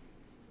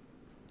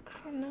 I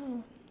don't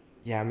know.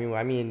 Yeah,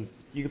 I mean,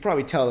 you could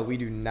probably tell that we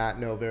do not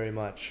know very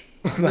much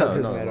about No,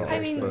 this not at all. metaverse I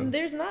mean, thing.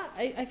 there's not.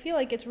 I feel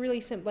like it's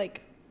really simple.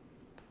 Like,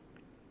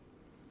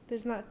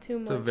 there's not too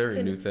much. It's a very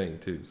to, new thing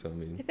too. So I I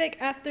mean, feel like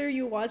after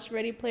you watch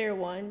Ready Player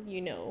One, you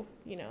know,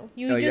 you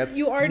Oh, yeah, that's-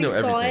 you already you know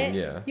saw everything, it.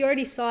 yeah. You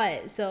already saw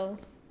it, so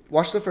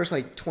Watch the first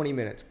like 20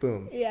 minutes.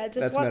 Boom. yeah, That's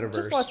just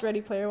Metaverse. watch Ready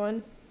Player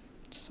One.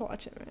 Just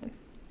watch it, man,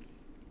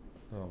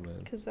 oh man.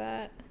 because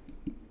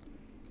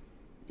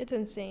it's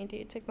insane,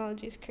 dude.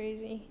 Technology is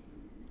crazy.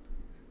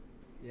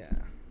 Yeah.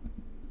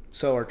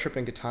 So our trip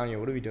in Catania,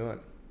 what are we doing?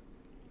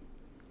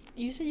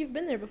 You said you've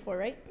been there before,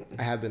 right?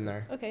 I have been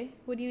there. Okay,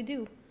 what do you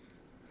do?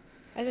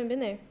 I haven't been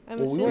there. I'm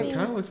Well, we assuming. went It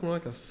kind of looks more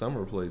like a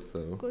summer place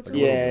though. Go to Like a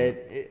Yeah,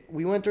 little bit.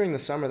 we went during the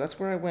summer. That's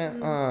where I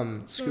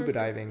went scuba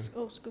diving.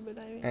 Oh, scuba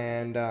diving.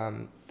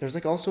 And there's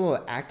like also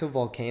an active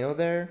volcano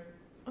there.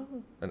 Oh,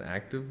 An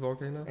active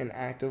volcano. An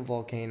active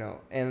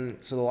volcano. And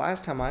so the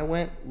last time I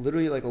went,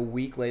 literally like a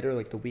week later,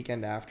 like the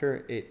weekend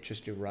after, it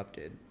just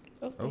erupted.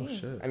 oh, Oh dang.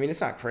 shit. I mean, it's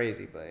not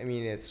crazy, but I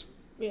mean,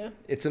 Yeah.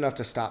 it's enough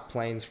to stop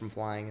planes from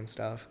flying and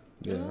stuff.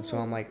 Yeah. So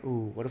I'm like,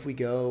 ooh, what if we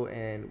go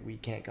and we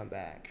can't come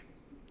back?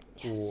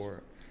 Yes.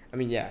 Or, I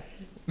mean, yeah.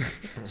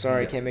 Sorry,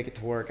 I Yeah. can't make it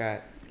to work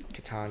at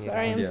Catania.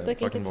 Sorry, I'm yeah, stuck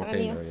in fucking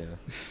Catania. volcano.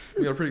 Yeah.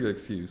 We got a pretty good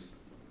excuse.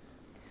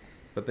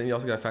 But then you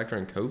also got to factor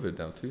in COVID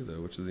now too,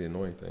 though, which is the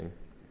annoying thing.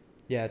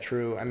 Yeah,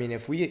 true. I mean,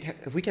 if we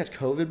catch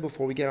COVID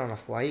before we get on a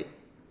flight,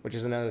 which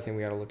is another thing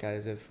we got to look at,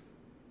 is if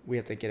we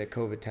have to get a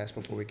COVID test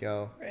before we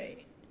go.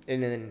 Right.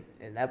 And then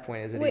at that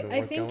point, is it Wait, even I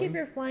worth think going? if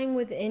you're flying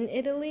within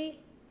Italy,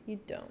 you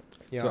don't.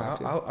 You So don't have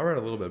to. I read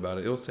a little bit about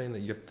it. It was saying that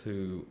you have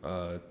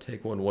to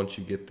take one once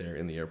you get there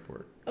in the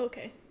airport.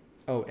 Okay.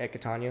 Oh, at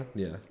Catania?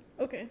 Yeah,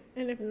 Okay.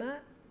 And if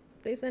not,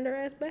 they send our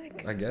ass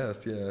back. I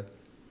guess. Yeah.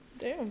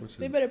 Damn. Which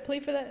They is- better pay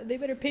for that. They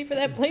better pay for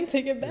that plane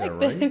ticket Yeah, back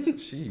right. then.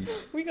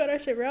 Sheesh. We got our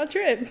shit round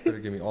trip. Better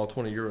give me all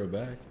 20 euro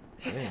back.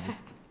 Damn.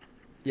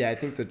 Yeah, I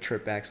think the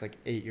trip back's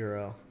like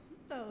 €8.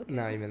 Oh, okay.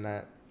 Not even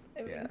that.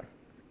 I mean, Yeah.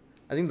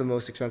 I think the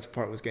most expensive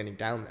part was getting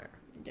down there.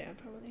 Yeah,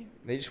 probably.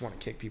 They just want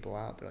to kick people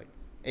out. They're like,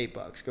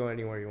 $8, go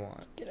anywhere you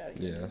want. Get out of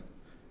here. Yeah.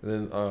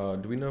 And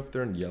then, do we know if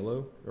they're in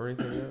yellow or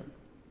anything yet?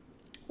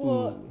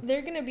 Well, Ooh.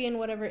 they're gonna be in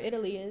whatever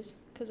Italy is,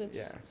 because it's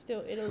Yeah. still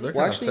Italy. They're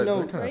Well, kind actually, of no,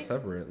 they're kind of right?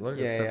 separate. They're like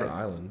Yeah, a separate yeah.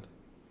 island.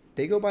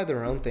 They go by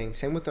their own thing.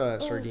 Same with Oh.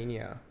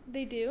 Sardinia.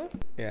 They do.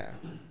 Yeah.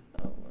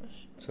 Oh, well,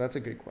 shit. So that's a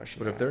good question.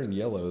 But to if they're ask. in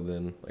yellow,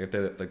 then like if they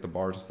like the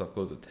bars and stuff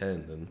close at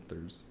 10, then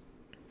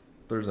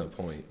there's no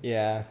point.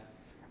 Yeah.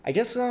 I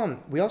guess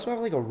we also have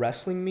like a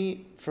wrestling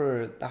meet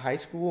for the high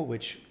school,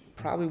 which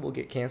probably will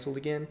get canceled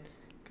again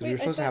because we Wait, were I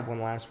supposed to thought- have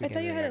one last I weekend.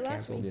 thought you and had got it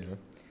last canceled. week. Yeah.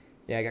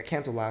 Yeah, I got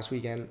canceled last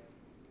weekend.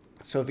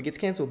 So if it gets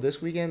canceled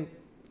this weekend,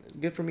 it's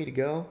good for me to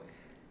go.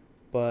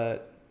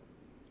 But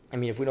I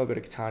mean, if we don't go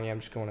to Catania, I'm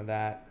just going to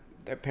that.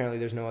 Apparently,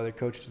 there's no other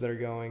coaches that are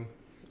going,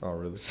 Oh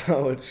really?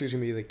 so it's just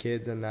gonna be the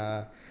kids and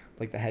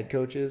like the head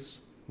coaches.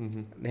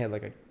 Mm-hmm. They had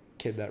like a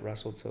kid that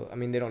wrestled, so I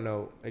mean, they don't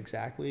know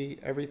exactly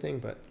everything,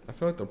 but I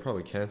feel like they'll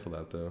probably cancel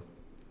that though.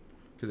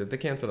 Because if they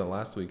canceled it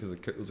last week, was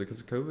it because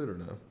of COVID or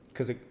no?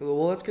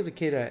 that's because a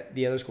kid at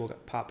the other school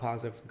got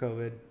positive for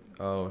COVID.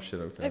 Oh shit.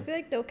 Okay. I feel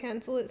like they'll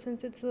cancel it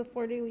since it's the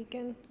 4-day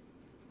weekend.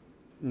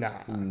 Nah,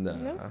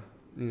 Nah.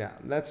 no,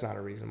 that's not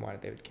a reason why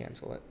they would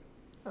cancel it.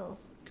 Oh.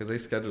 Because they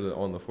scheduled it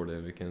on the 4-day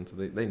weekend, so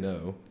they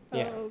know.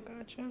 Yeah. Oh,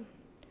 gotcha.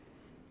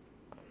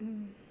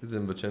 Is it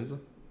in Vicenza?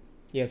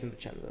 Yeah, it's in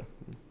Vicenza.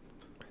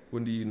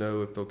 When do you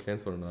know if they'll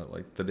cancel or not?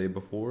 Like the day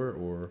before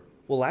or?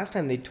 Well, last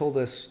time they told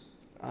us,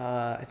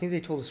 I think they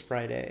told us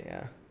Friday,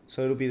 yeah.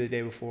 So it'll be the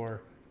day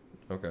before,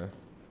 Okay.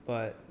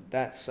 but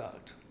that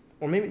sucked.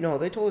 Or maybe, no,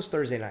 they told us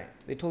Thursday night.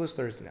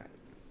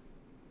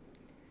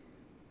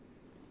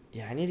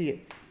 Yeah, I need to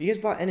get, you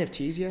guys bought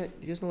NFTs yet?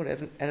 You guys know what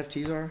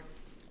NFTs are?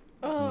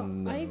 I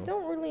No.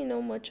 don't really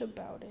know much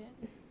about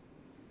it.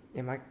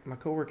 Yeah, my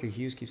coworker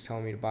Hughes keeps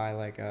telling me to buy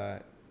like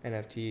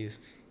NFTs.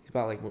 He's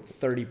bought like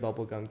 30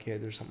 bubblegum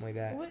kids or something like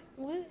that.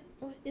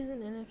 What is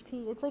an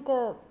NFT? It's like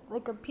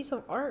a piece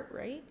of art,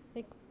 right?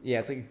 Like, Yeah,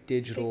 it's like a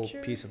digital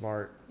Picture? piece of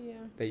art yeah.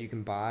 that you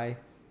can buy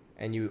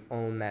and you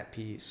own that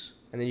piece.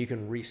 And then you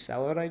can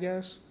resell it, I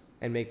guess,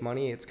 and make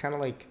money. It's kind of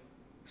like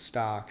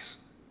stocks.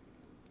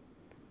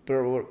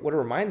 But what it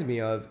reminds me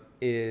of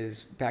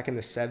is back in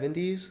the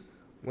 70s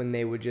when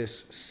they would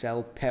just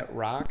sell pet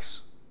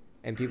rocks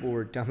and people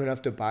were dumb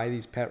enough to buy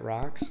these pet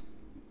rocks.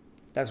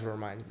 That's what it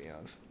reminds me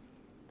of.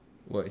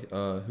 What?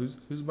 Who's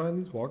buying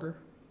these? Walker?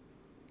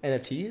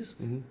 NFTs?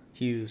 Mm-hmm.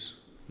 Hughes.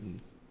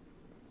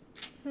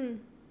 I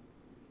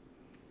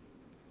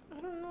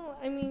don't know.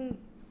 I mean,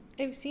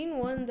 I've seen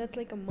one that's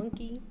like a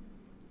monkey.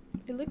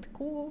 It looked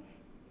cool.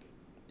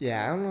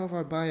 Yeah, I don't know if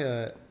I'd buy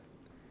a. I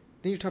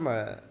think you're talking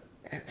about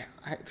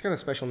it's got a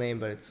special name,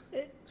 but it's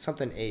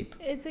something ape.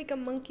 It's like a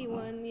monkey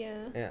one,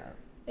 yeah. Yeah.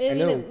 I mean,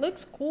 know. it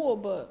looks cool,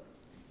 but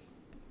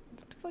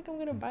what the fuck I'm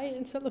gonna buy it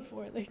and sell it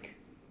for? Like,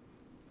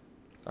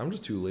 I'm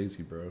just too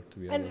lazy, bro. To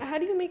be and honest. how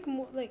do you make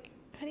more? Like,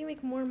 how do you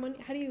make more money?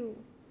 How do you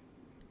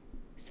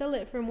sell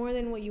it for more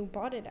than what you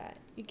bought it at?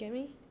 You get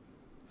me?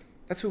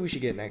 That's what we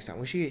should get next time.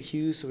 We should get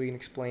Hughes so we can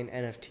explain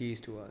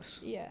NFTs to us.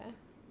 Yeah.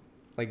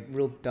 Like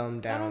real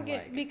dumbed down. I don't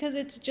get like, because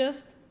it's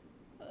just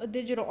a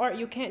digital art.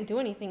 You can't do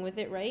anything with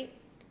it, right?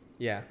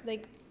 yeah.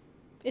 Like,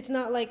 it's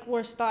not like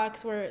where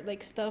stocks where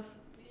like stuff,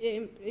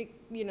 it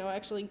you know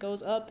actually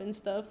goes up and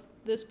stuff.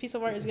 This piece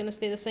of art is gonna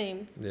stay the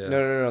same. Yeah.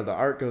 No. The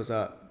art goes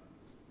up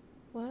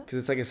What? because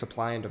it's like a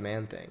supply and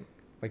demand thing.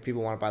 Like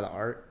people want to buy the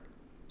art,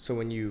 so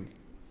when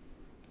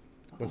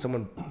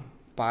someone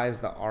buys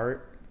the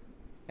art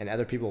and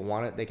other people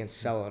want it, they can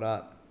sell it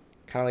up,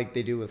 kind of like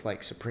they do with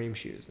like Supreme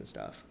shoes and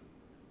stuff.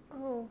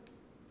 Oh.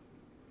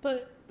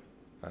 But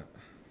Uh,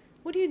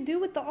 what do you do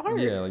with the art?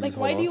 Yeah, like, you just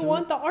why hold do you on to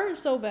want it? the art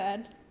so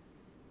bad?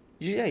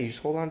 You just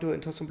hold on to it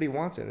until somebody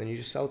wants it, and then you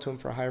just sell it to them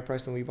for a higher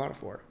price than we bought it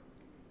for.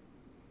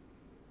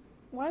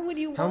 Why would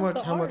you How want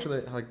much? the How art? much are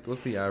they? Like,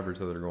 what's the average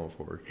that they're going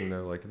for? You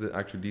know, like, is it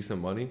actually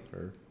decent money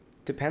or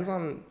Depends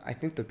on, I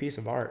think, the piece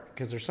of art,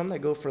 because there's some that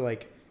go for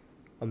like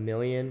 $1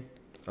 million.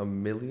 $1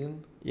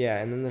 million? Yeah,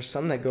 and then there's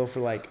some that go for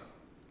like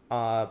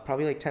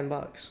probably like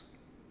 $10.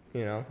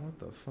 You know, What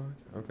the fuck?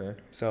 Okay.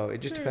 so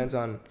it just depends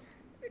on.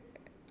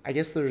 I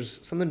guess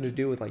there's something to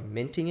do with like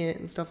minting it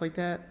and stuff like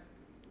that.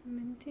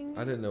 Minting?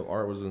 I didn't know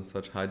art was in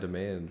such high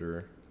demand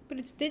or. But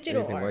it's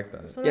digital anything art. like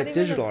that. So Yeah, not it's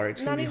even digital a- art.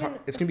 It's not gonna be even-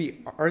 it's gonna be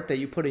art that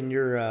you put in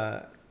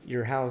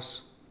your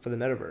house for the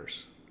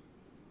metaverse.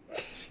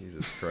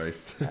 Jesus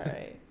Christ. All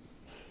right.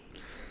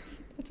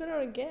 That's what I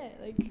don't get.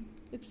 Like,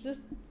 it's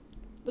just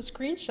a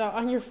screenshot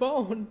on your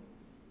phone.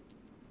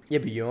 Yeah,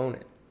 but you own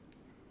it.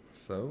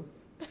 So?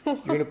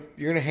 You're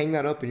gonna hang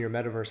that up in your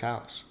metaverse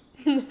house.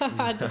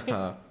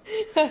 Nah.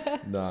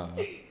 No,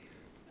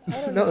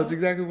 that's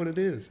exactly what it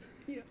is.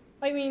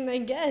 I mean, I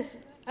guess.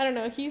 I don't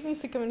know. Hughes needs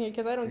to come in here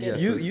because I don't get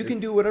Yeah, it. so You can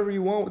do whatever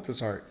you want with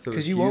this art So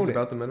because is you Hughes own it.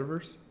 about the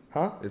metaverse?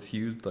 Huh? Is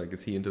Hughes, like,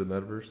 is he into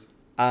the metaverse?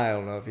 I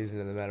don't know if he's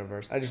into the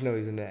metaverse. I just know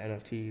he's into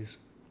NFTs.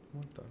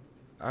 What the?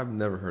 I've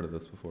never heard of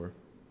this before.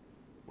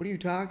 What are you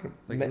talking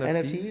Like about?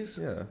 NFTs?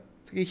 Yeah.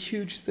 It's like a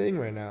huge thing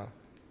right now.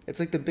 It's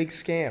like the big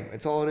scam.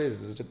 It's all it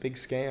is. It's a big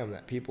scam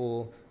that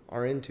people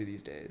are into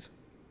these days.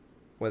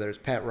 Whether it's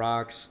pet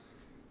rocks,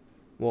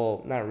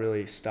 well, not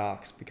really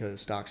stocks because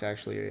stocks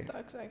actually,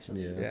 Stocks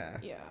actually. Yeah.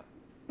 yeah.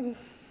 Yeah.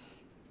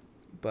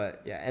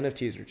 But yeah,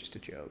 NFTs are just a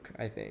joke.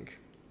 I think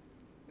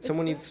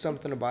someone It's- needs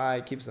something to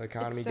buy, keeps the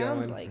economy It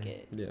sounds going. like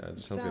it. Yeah, it It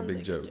just sounds like a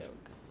big joke.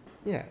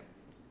 Yeah,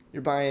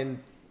 you're buying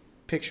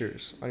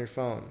pictures on your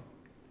phone,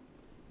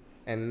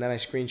 and then I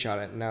screenshot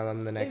it. And now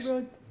I'm the next. Hey,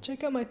 bro,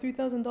 check out my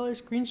 $3,000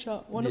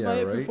 screenshot. Want to Yeah, buy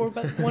it right? for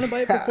Want to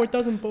buy it for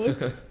 4,000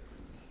 bucks?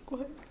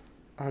 What?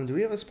 Do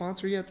we have a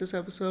sponsor yet this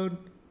episode?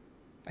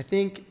 I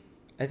think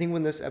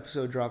when this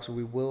episode drops,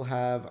 we will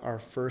have our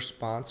first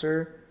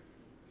sponsor.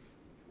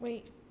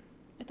 Wait,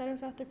 I thought it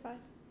was after 5.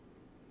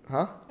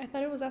 Huh? I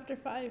thought it was after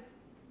 5.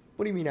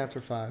 What do you mean after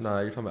 5? Nah,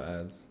 you're talking about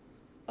ads.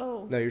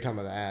 Oh. No, you're talking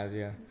about the ad,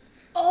 yeah.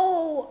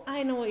 Oh,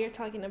 I know what you're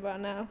talking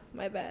about now.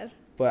 My bad.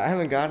 But I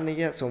haven't gotten it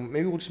yet, so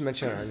maybe we'll just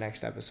mention it in our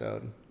next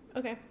episode.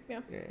 Okay, yeah.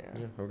 Yeah.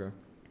 Yeah, okay.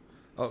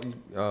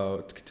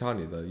 Oh,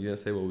 Catania, though. You didn't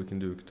say what we can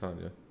do with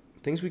Catania.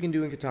 Things we can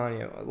do in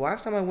Catania.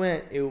 Last time I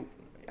went,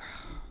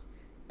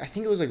 I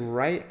think it was like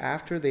right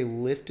after they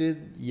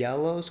lifted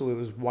yellow, so it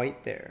was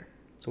white there.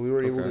 So we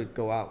were able Okay. to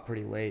go out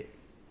pretty late.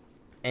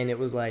 And it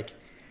was like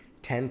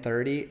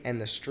 10:30 and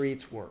the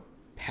streets were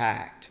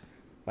packed.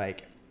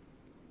 Like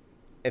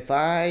if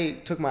I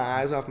took my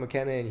eyes off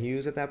McKenna and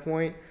Hughes at that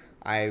point,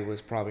 I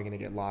was probably going to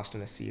get lost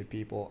in a sea of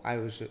people. I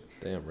was just,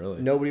 Damn,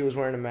 really? nobody was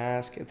wearing a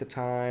mask at the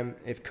time.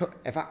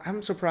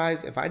 I'm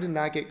surprised if I did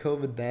not get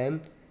COVID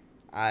then.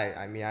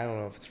 I mean, I don't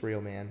know if it's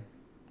real, man.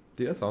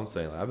 Dude, that's what I'm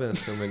saying. Like, I've been in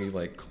so many,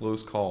 like,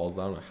 close calls.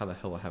 I don't know how the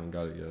hell I haven't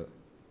got it yet.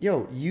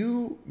 Yo,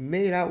 you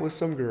made out with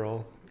some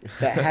girl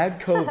that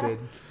had COVID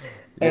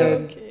Yeah.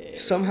 and Okay.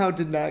 somehow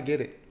did not get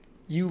it.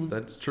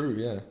 That's true,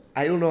 yeah.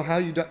 I don't know how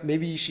you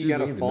maybe she Dude, got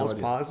me a either, false no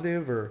idea.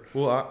 positive or.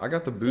 Well, I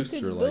got the These booster,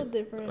 kids like, build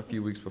different. a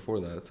few weeks before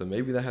that. So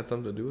maybe that had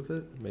something to do with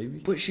it? Maybe?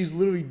 But she's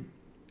literally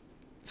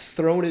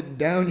throwing it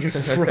down your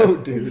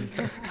throat, dude.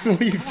 What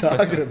are you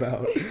talking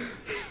about?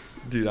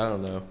 Dude, I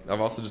don't know.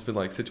 I've also just been,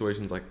 like,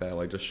 situations like that,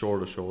 like, just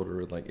shoulder to shoulder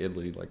with, like,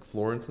 Italy, like,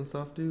 Florence and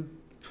stuff, dude.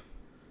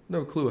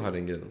 No clue how I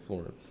didn't get it in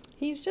Florence.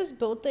 He's just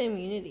built the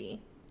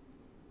immunity.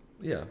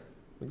 Yeah,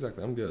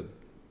 exactly. I'm good.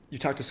 You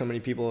talked to so many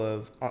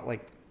people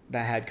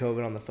that had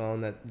COVID on the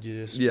phone that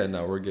you just. Yeah,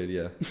 no, we're good,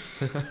 yeah.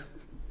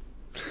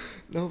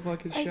 No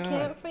fucking I shot.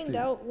 can't find Dude.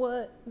 out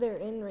what they're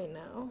in right now.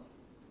 Oh,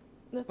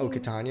 Nothing.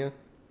 Catania?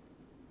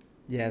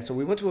 Yeah, so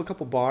we went to a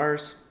couple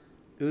bars.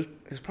 It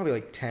was probably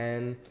like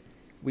 10.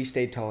 We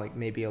stayed till like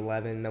maybe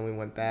 11, then we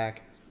went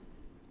back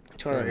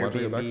to our Why'd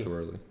you get back Airbnb. so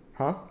early?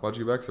 Huh? Why'd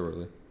you get back so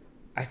early?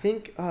 I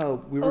think we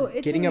Oh, were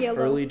it's getting in up yellow.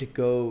 early to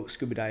go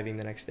scuba diving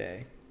the next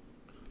day.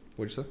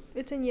 What'd you say?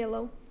 It's in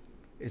yellow.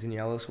 Is in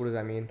yellow, so what does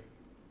that mean?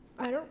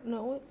 I don't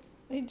know.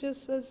 It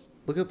just says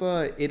Look up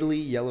Italy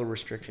yellow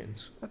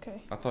restrictions.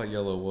 okay. I thought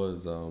yellow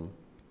was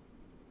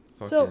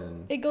fucking So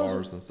it goes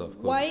bars and stuff.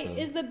 close to white 10.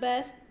 is the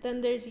best.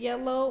 Then there's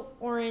yellow,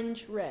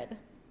 orange, red.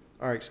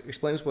 All right,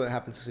 explain us what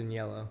happens in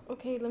yellow.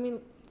 Okay, let me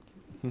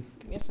give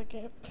me a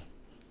second.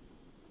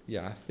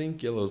 Yeah, I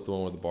think yellow's the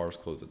one where the bars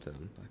close at 10.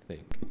 I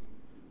think,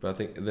 but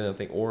I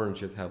think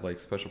orange you have to have like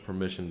special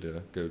permission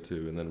to go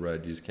to, and then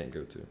red you just can't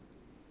go to.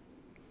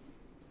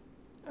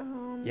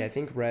 Yeah, I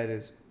think red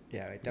is.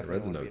 Yeah, I definitely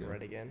red's a want to be in no-go.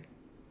 red again.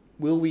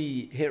 Will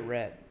we hit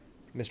red,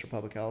 Mr.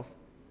 Public Health?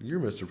 You're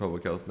Mr.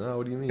 Public Health now.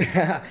 What do you mean?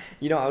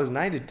 You know, I was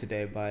knighted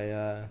today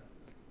by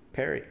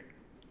Perry.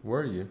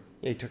 Where are you?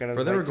 Yeah, he took out his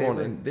Bro, they were lightsaber. going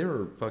and they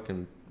were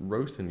fucking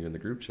roasting you in the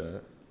group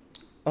chat.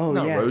 Oh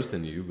Not yeah,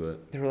 roasting you,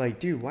 but they were like,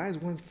 dude, why is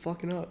one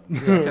fucking up? yeah,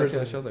 I was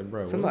like,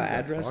 bro, Some what about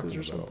is that addresses talking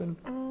or about?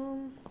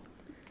 something.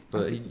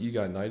 But you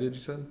got knighted,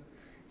 you said?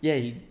 Yeah,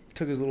 he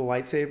took his little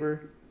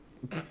lightsaber,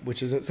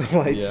 which isn't so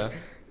lights. Yeah,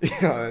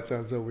 Yeah, that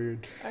sounds so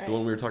weird. All the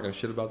one right. we were talking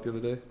shit about the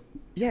other day.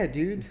 Yeah,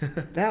 dude,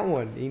 that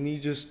one. And he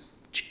just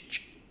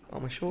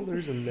on my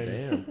shoulders, and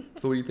then Damn.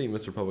 So what do you think,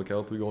 Mr. Public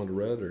Health? We going to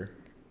red or?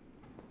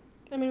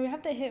 I mean, we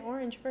have to hit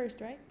orange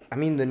first, right? I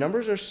mean, the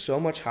numbers are so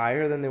much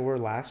higher than they were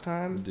last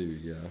time Dude,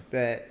 yeah.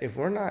 that if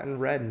we're not in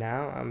red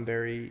now, I'm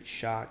very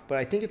shocked. But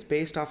I think it's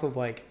based off of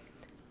like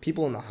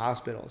people in the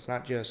hospital. It's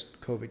not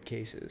just COVID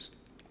cases.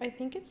 I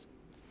think it's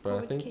But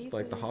I COVID think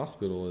like the cases.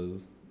 hospital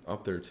is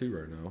up there too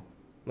right now.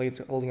 Like it's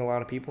holding a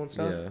lot of people and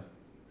stuff. Yeah.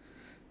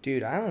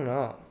 Dude, I don't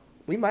know.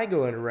 We might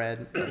go into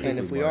red, and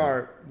if we we might.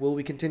 are, will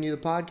we continue the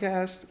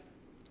podcast?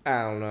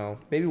 I don't know.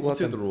 Maybe we'll We'll have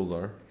see to, what the rules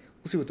are.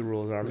 we'll see what the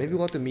rules are. Maybe Yeah.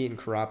 we'll have to meet in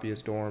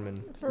Karapia's dorm,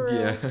 and for real.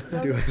 Yeah.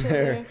 That'll Do be it chill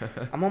there.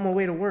 I'm on my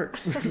way to work,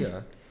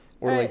 Yeah.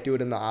 or like Alright. do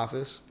it in the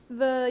office.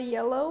 The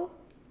yellow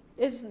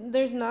is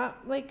there's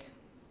not like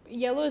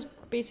yellow is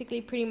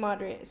basically pretty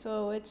moderate,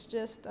 so it's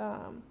just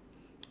a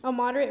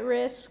moderate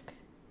risk.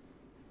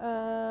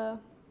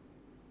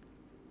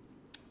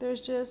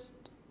 There's just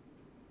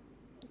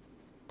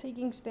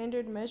taking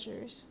standard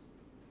measures.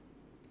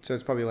 So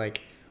it's probably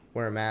like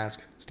wear a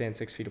mask, stand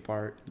 6 feet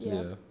apart. Yeah,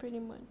 Yeah. pretty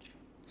much.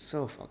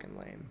 So fucking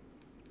lame.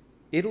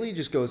 Italy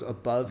just goes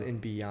above and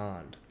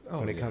beyond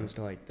when it yeah. comes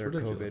to like It's their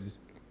ridiculous.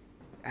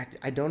 COVID.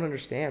 I don't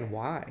understand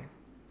why.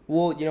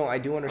 Well, you know, I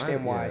do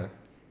understand why, Yeah.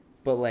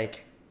 but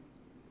like,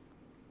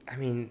 I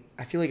mean,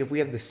 I feel like if we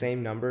have the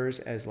same numbers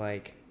as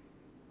like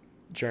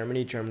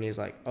Germany is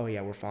like, oh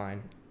yeah, we're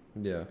fine.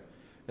 Yeah.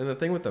 And the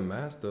thing with the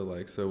mask though,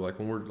 like, so like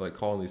when we're like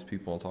calling these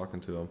people and talking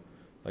to them,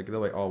 like they're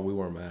like, oh, we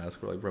wear a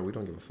mask. We're like, bro, we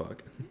don't give a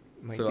fuck.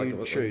 I'm like, So dude,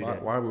 like, sure you why,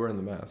 did. why are we wearing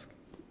the mask?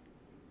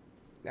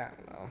 I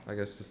don't know. I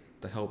guess just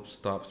to help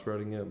stop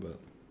spreading it, but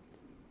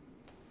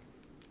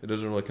it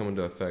doesn't really come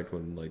into effect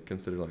when like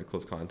considered like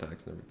close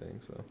contacts and everything.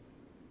 So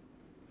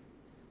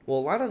Well,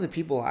 a lot of the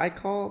people I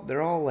call,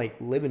 they're all like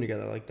living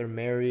together. Like they're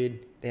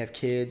married, they have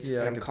kids. Yeah,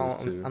 I and I'm get those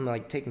calling. too. I'm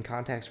like taking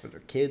contacts for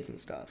their kids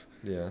and stuff.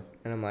 yeah,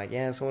 And I'm like,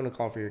 yeah, someone to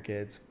call for your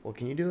kids. Well,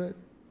 can you do it?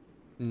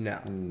 No.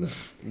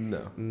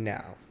 no.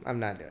 No, I'm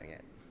not doing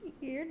it.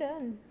 You're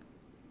done.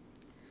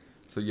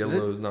 So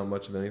yellow is not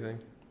much of anything.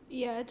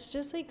 Yeah, it's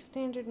just like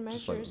standard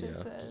Just like, measures. yeah, It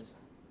just- says.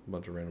 A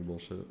bunch of random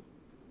bullshit.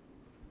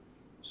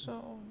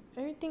 So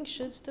everything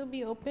should still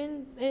be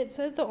open. It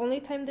says the only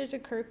time there's a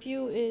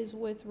curfew is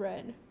with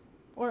red,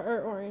 or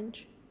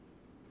orange.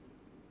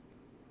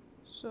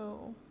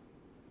 So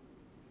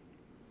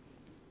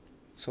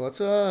So let's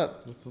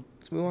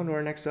move on to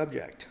our next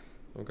subject.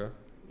 Okay.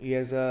 You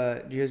guys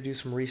do you guys do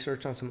some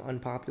research on some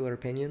unpopular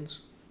opinions?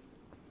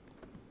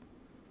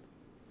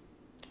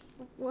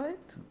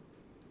 what?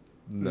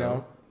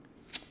 No.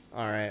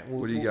 All right.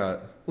 What do you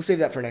got? We'll save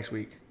that for next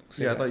week. We'll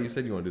save Yeah, I that. thought you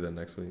said you want to do that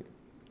next week.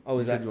 Oh,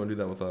 you is said that? you want to do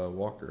that with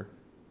Walker.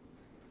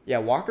 Yeah,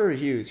 Walker or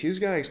Hughes. Hughes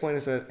got to explain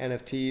us that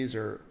NFTs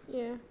or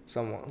Yeah.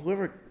 someone,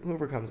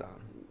 whoever comes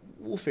on.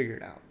 We'll figure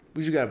it out.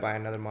 We just got to buy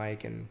another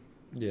mic and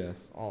Yeah.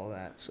 all of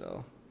that.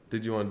 So,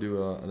 Did you want to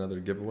do another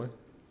giveaway?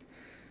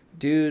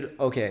 dude,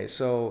 okay.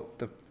 So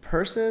the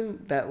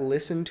person that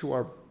listened to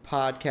our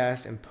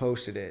podcast and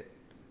posted it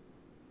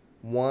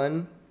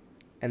won,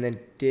 and then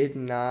did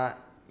not.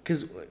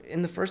 Because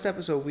in the first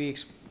episode, we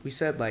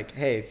said like,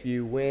 hey, if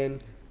you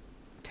win,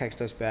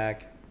 text us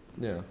back,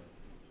 Yeah.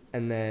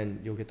 and then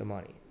you'll get the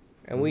money.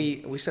 And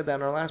we said that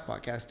in our last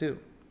podcast too.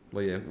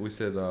 Well, yeah, we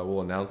said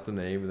we'll announce the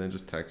name and then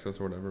just text us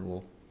or whatever. And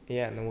we'll.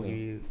 Yeah, and then we'll Yeah.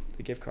 give you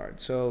the gift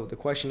card. So the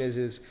question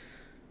is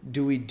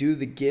do we do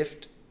the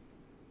gift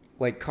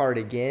like card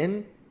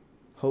again,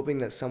 hoping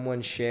that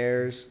someone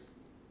shares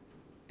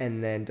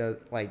and then does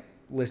like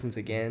listens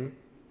again?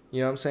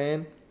 You know what I'm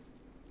saying?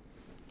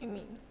 I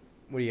mean,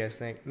 What do you guys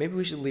think? Maybe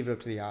we should leave it up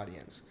to the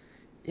audience.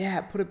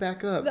 Yeah, put it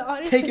back up. The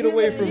audience Take it isn't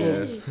away from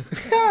ready. him.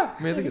 I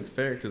mean, I think it's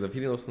fair because if he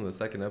didn't listen to the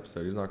second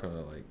episode, he's not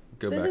gonna like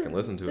go This back is- and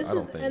listen to it. this I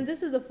don't is- think. And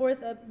this is the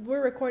fourth.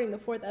 We're recording the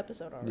fourth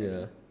episode already.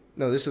 Yeah.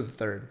 No, this is the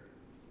third.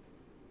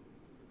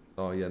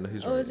 Oh yeah, no,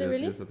 he's Oh, right. is it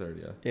really? It's the third,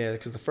 yeah. Yeah,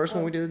 because the first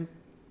one Oh. we did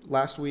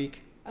last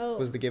week Oh.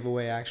 was the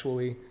giveaway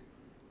actually,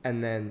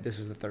 and then this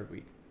is the third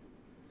week.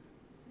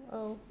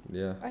 Oh.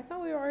 Yeah. I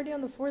thought we were already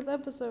on the fourth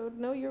episode.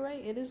 No, you're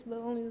right. It is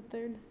only the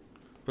third.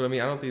 But I mean,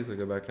 I don't think he's gonna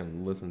go back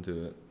and listen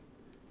to it.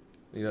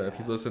 You know, if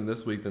he's Yeah. listening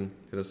this week, then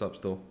hit us up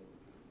still.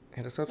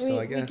 Hit us up I still,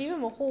 mean, I guess. we gave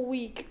him a whole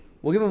week.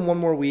 We'll give him one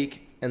more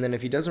week, and then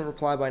if he doesn't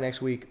reply by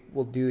next week,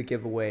 we'll do the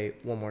giveaway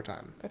one more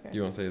time. Okay. Do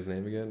you want to say his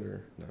name again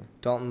or no?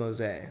 Dalton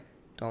Mose.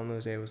 Dalton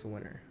Mose was the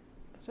winner.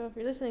 So if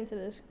you're listening to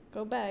this,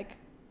 go back.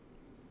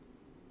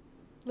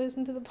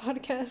 Listen to the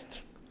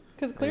podcast.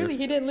 Because clearly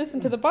he didn't listen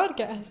to the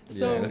podcast. Yeah,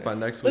 So and if by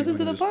next week listen we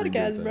to can the just redo it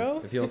podcast, then.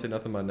 bro. If he don't say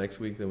nothing by next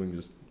week, then we can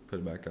just put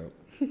it back up.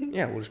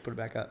 Yeah, we'll just put it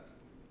back up.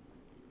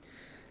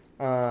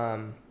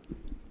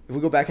 If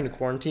we go back into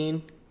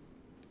quarantine,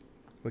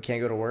 we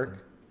can't go to work.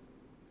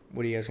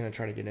 What are you guys gonna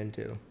try to get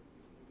into?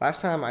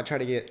 Last time I tried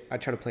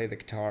to play the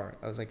guitar.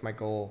 That was like my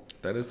goal.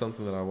 That is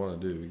something that I want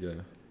to do. Yeah.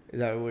 Is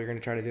that what we're gonna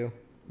try to do?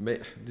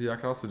 Dude, I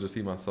can also just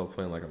see myself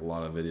playing like a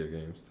lot of video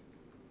games.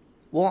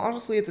 Well,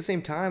 honestly, at the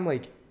same time,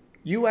 like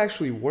you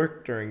actually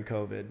worked during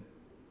COVID.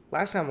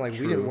 Last time, like we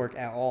True. didn't work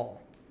at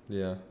all.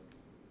 Yeah.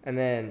 And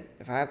then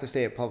if I have to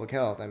stay at public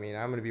health, I mean,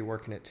 I'm gonna be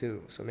working it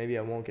too. So maybe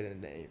I won't get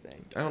into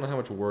anything. I don't know how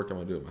much work I'm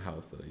gonna do at my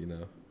house though. You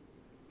know.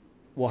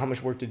 Well, how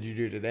much work did you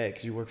do today?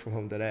 Because you worked from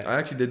home today. I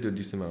actually did do a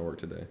decent amount of work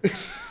today, but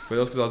it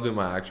was because I was doing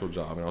my actual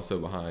job and I was so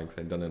behind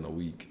because I'd done it in a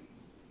week.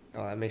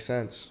 Oh, that makes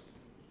sense.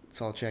 It's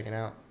all checking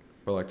out.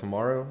 But like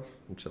tomorrow,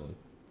 I'm chilling.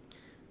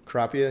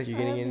 Krapia, you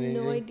getting I have into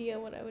anything? no idea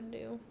what I would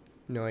do.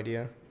 No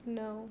idea.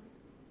 No.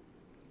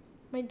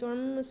 My dorm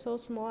room is so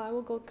small, I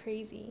will go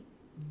crazy.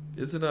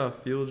 Isn't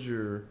Fields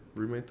your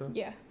roommate though?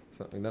 Yeah.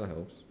 Something that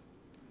helps.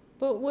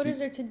 But what Do is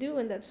there to do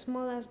in that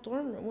small ass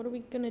dorm room? What are we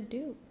gonna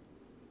do?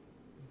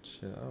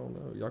 Shit, I don't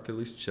know. Y'all could at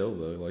least chill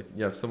though. Like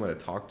you have someone to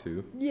talk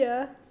to.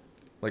 Yeah.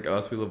 Like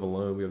us, we live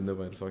alone. We have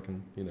nobody to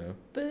fucking, you know.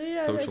 But yeah, like, you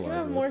Socialize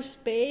have with. more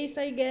space,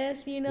 I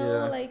guess, you know?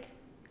 Yeah. Like,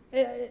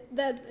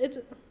 that it's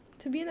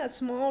to be in that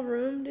small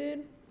room,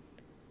 dude.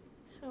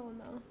 Hell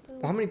no.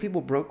 Well, how many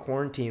people broke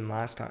quarantine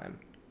last time?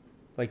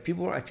 Like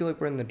people, I feel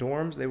like we're in the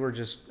dorms. They were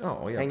just.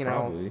 Oh yeah, Hanging out.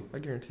 probably. I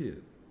guarantee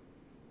it.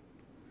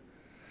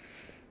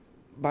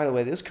 By the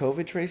way, this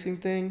COVID tracing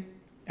thing.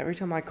 Every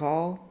time I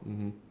call,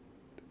 Mm-hmm.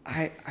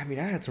 I mean,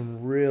 I had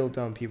some real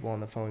dumb people on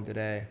the phone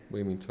today. What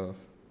do you mean tough?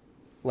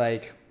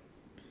 Like,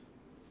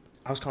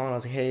 I was calling. I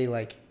was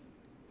like,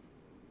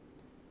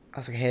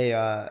 hey,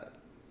 I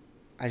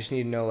just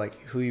need to know like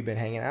who you've been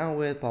hanging out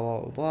with, blah blah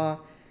blah blah.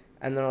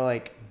 And then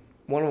like,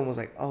 one of them was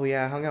like, oh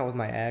yeah, I hung out with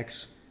my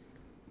ex,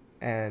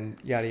 and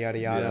yada yada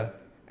yada.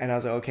 And I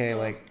was like, okay,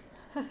 like,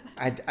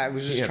 I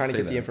was You just can't trying to say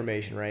get the that.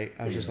 information right.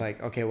 I was just Yeah.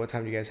 like, okay, what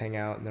time do you guys hang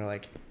out? And they're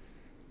like,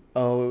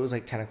 oh, it was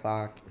like 10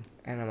 o'clock.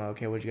 And I'm like,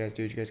 okay, what'd you guys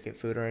do? Did you guys get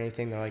food or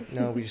anything? They're like,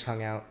 no, we just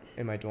hung out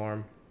in my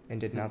dorm and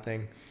did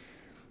nothing.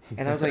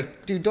 And I was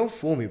like, dude, don't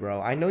fool me,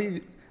 bro. I know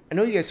you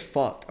guys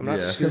fucked. I'm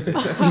not Yeah. stupid. You know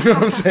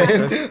what I'm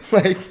saying?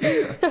 Like,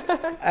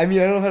 I mean,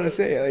 I don't know how to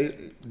say it.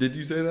 Like, Did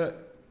you say that?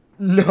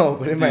 no,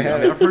 but in my Dude, I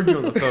head. mean, I've heard you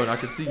on the phone. I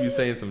could see you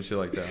saying some shit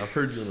like that. I've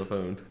heard you on the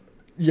phone.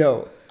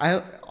 Yo,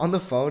 on the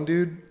phone,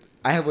 dude,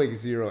 I have like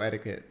zero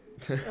etiquette.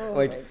 Oh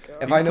Like, my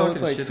god. If He's I know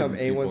it's talking like shit to some these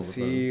people on the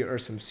A1C or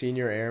some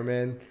senior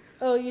airman,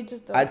 Oh, you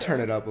just don't. I turn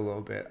it up a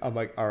little bit. I'm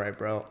like, all right,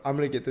 bro, I'm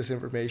gonna get this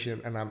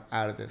information and I'm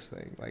out of this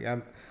thing. Like,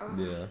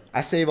 Yeah. I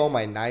save all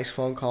my nice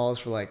phone calls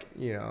for like,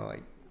 you know,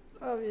 like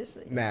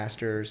Obviously.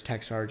 masters,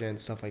 tech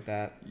sergeants, stuff like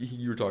that.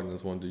 You were talking to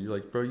this one dude. You're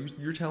like, bro,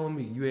 you're telling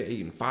me you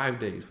ate in 5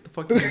 days. What the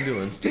fuck you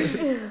been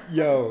doing?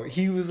 Yo,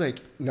 he was like,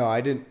 no,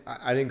 I didn't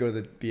go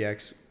to the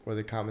BX or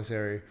the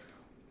commissary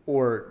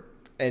or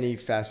any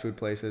fast food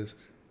places.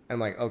 I'm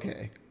like,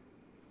 okay.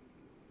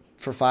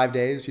 For 5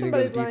 days, you didn't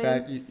go to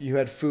Somebody's DFAC. You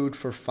had food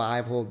for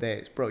 5 whole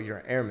days, bro. You're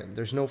an airman.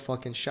 There's no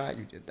fucking shot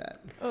you did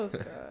that. Oh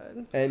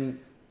god. And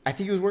I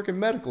think he was working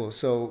medical,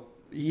 so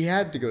he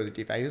had to go to the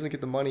DFAC. He doesn't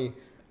get the money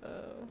Oh.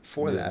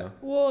 for Yeah. that.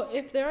 Well,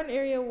 if they're on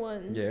Area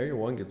 1. Yeah, Area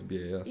 1 gets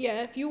BAS.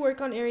 Yeah, if you work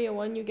on Area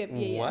 1, you get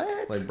BAS.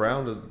 What? Like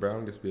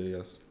Brown gets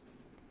BAS.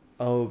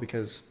 Oh,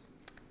 because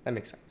that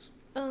makes sense.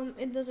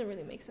 It doesn't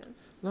really make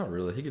sense. Not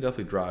really. He could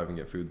definitely drive and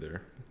get food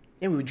there.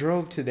 Yeah, we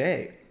drove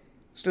today.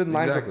 Stood in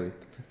line Exactly.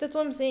 That's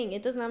what I'm saying.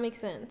 It does not make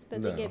sense that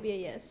No. they get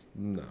BAS.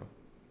 No.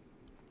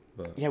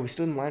 But Yeah, we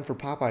stood in line for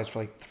Popeyes for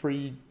like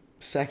 3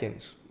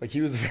 seconds. Like he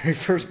was the very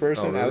first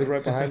person. Oh, I was really?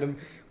 right behind him.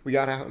 We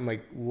got out in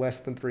like less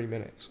than 3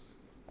 minutes.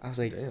 I was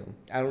like, damn.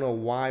 I don't know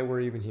why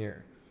we're even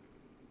here.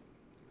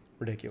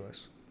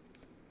 Ridiculous.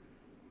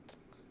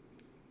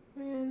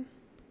 Man.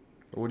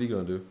 What are you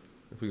gonna do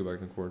if we go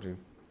back into quarantine?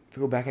 If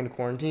we go back into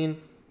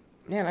quarantine,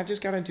 man, I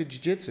just got into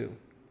jiu-jitsu.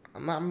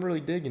 I'm really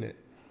digging it.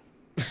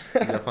 You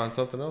gotta find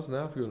something else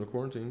now if we go into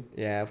quarantine.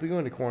 Yeah, if we go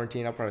into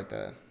quarantine, I'll probably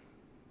have to,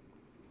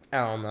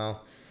 I don't know.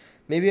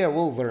 Maybe I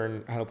will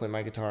learn how to play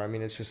my guitar. I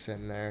mean, it's just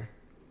sitting there.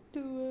 Do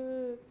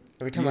it.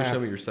 Every You time can I show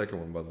have, me your second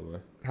one, by the way.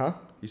 huh?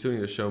 You still need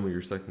to show me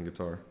your second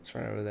guitar. It's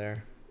right over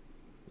there.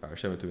 All right,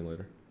 show it to me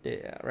later.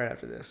 Yeah, right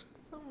after this.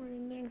 Somewhere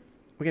in there.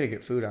 We gotta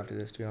get food after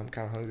this, dude. I'm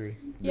kind of hungry.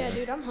 Yeah,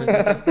 dude, I'm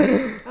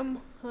hungry. I'm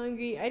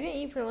hungry. I didn't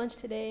eat for lunch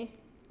today.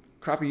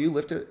 Crappie, you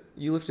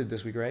lifted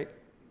this week, right?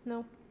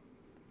 No.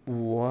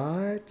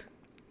 What?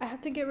 I have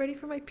to get ready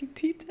for my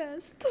PT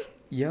test.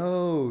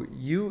 Yo,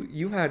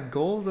 you had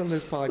goals on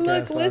this podcast. Look,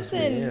 last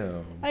listen. week.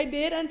 Damn. I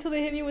did until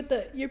they hit me with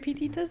your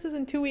PT test is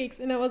in 2 weeks.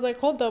 And I was like,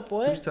 hold up, Who's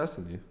what?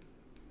 testing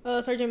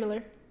you? Sergeant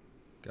Miller.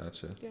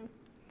 Gotcha.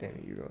 Damn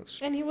it, you going.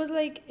 And he was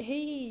like, hey,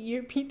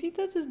 your PT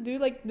test is due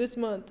like this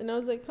month. And I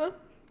was like, huh?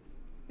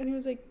 And he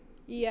was like,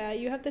 yeah,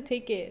 you have to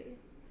take it.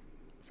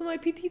 So my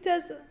PT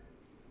test,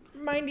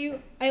 mind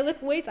you, I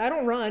lift weights. I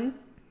don't run.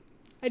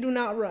 I do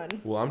not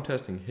run. Well, I'm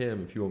testing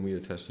him if you want me to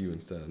test you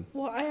instead.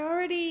 Well, I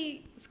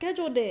already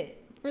scheduled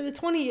it for the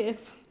 20th.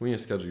 We need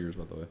to schedule yours,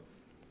 by the way.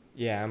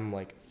 Yeah, I'm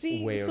like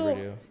See, way so-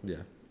 overdue. Yeah.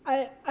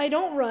 I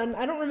don't run.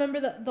 I don't remember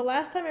the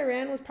last time I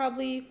ran was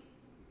probably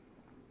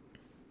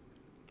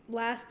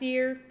last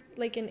year,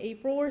 like in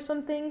April or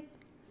something.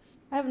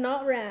 I have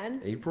not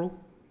ran. April?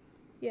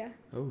 Yeah.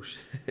 Oh,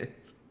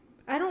 shit.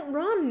 I don't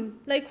run.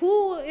 Like,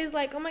 who is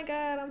like, oh my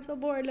God, I'm so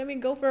bored. Let me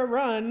go for a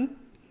run.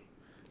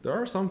 There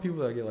are some people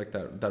that get like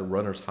that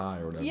runner's high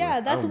or whatever. Yeah,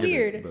 I that's don't get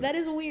weird. it, but That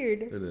is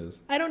weird. It is.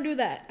 I don't do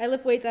that. I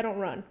lift weights. I don't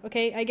run.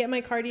 Okay. I get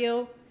my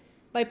cardio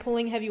by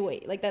pulling heavy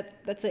weight. Like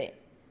that's it.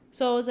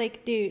 So I was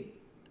like, dude,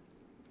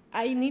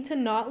 I need to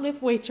not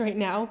lift weights right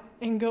now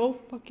and go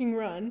fucking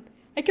run.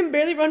 I can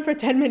barely run for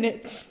 10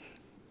 minutes.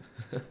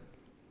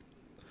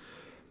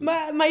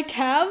 My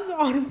calves are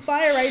on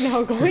fire right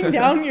now going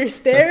down your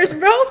stairs,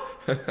 bro.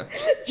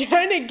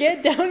 Trying to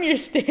get down your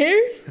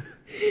stairs.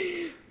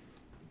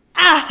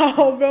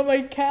 Ow, bro,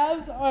 my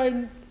calves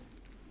are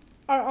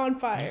on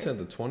fire. You said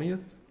the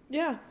 20th?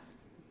 Yeah.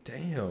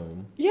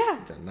 Damn. Yeah. You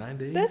got 9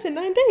 days? That's in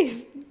 9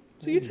 days.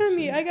 So you're Holy telling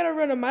me shit. I gotta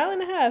run 1.5 miles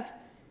in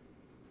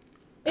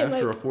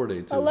After like a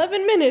 4-day, too.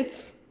 11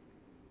 minutes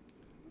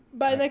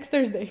by next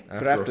Thursday.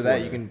 But after that,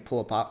 you 4-day. can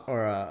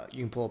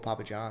pull a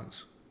Papa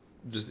John's.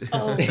 Just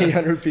Oh.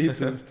 800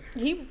 pizzas.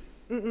 He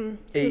was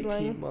 18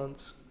 lying.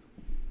 months.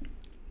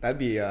 That'd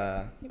be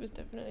He was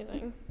definitely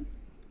lying.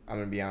 I'm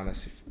gonna be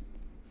honest.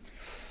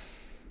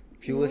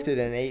 If you lifted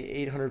an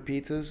 800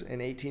 pizzas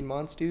in 18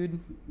 months, dude,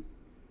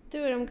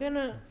 Dude, I'm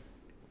gonna.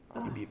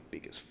 you'd be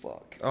big as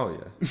fuck. Oh,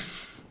 yeah.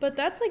 But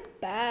that's like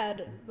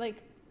bad.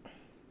 Like,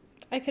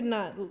 I could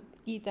not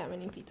eat that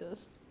many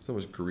pizzas. So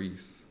much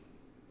grease.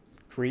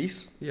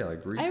 Grease? Yeah,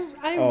 like grease.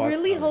 I Oh,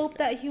 really I- hope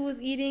that he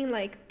was eating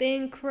like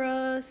thin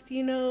crust,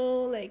 you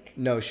know, like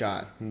No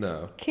shot.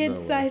 No.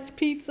 kid-sized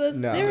pizzas.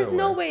 No. There's No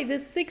no way. way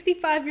this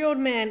 65-year-old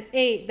man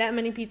ate that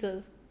many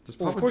pizzas. Does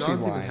Well, of Papa course he's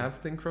John's even lying. have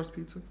thin crust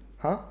pizza?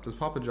 Huh? Does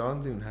Papa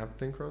John's even have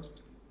thin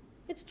crust?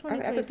 It's I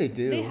 2020. bet they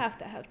do. They have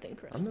to have thin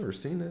crust. I've never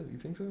seen it. You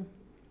think so?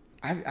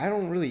 I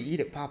don't really eat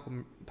at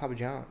Papa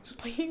John's.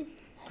 But you,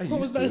 I I was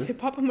used about to to. say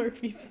Papa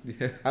Murphy's.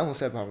 Yeah. I almost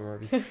said Papa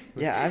Murphy's.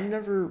 Yeah, I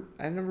never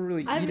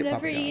really I've eat at never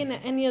Papa eaten John's.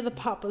 at any of the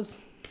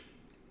Papas.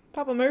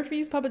 Papa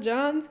Murphy's, Papa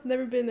John's,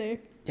 never been there.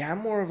 Yeah, I'm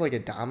more of like a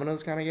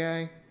Domino's kind of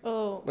guy.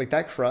 Oh, Like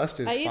that crust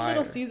is I eat fire.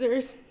 Little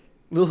Caesars.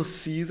 Little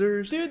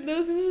Caesars. Dude,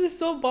 Little Caesars is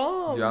so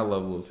bomb. Dude, I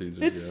love Little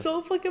Caesars. It's yeah.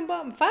 so fucking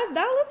bomb.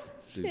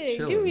 $5? Dude, Shit,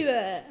 give chillin'. me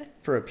that.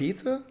 For a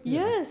pizza?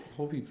 Yes.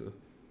 Whole pizza.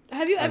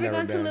 Have you I've ever never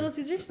gone to been. Little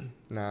Caesars?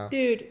 No.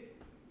 Dude,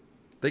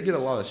 They get a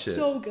lot of shit.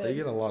 So good. They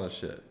get a lot of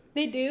shit.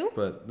 they do?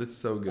 But it's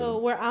so good. Oh,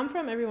 where I'm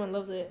from, everyone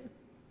loves it.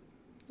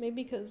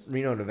 Maybe because.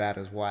 Reno,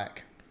 Nevada's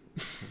whack.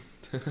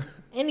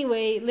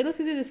 Anyway, Little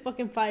Caesars is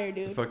fucking fire,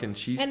 The dude. fucking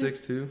cheese And- sticks,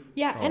 too.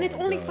 Yeah, Oh and it's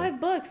my only God.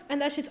 $5,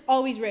 and that shit's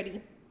always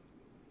ready.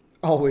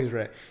 Always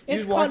right. You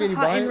It's just walk called in, you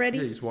hot buy and it. ready.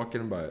 Yeah, you just walk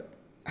in and buy it.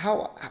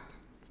 How?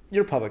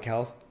 You're public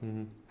health.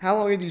 Mm-hmm. How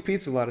long are these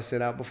pizzas allowed to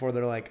sit out before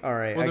they're like, all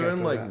right? Well, I they're gotta in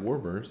throw like it out?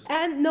 Warburg's.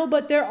 And no,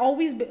 but they're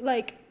always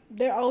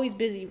they're always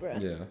busy, bro.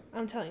 Yeah.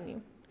 I'm telling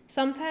you.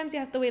 Sometimes you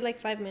have to wait like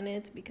 5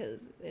 minutes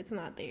because it's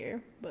not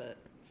there, but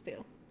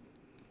still.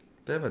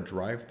 They have a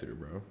drive-through,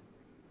 bro.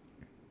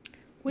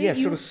 Wait, Yeah,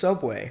 you, so does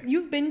Subway.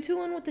 you've been to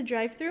one with the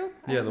drive-through?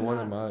 I Yeah, have the one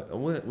not.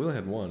 in my. We only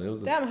had one. It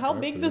was. Damn, a how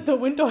big drive-through. does the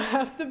window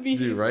have to be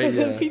Dude, for right?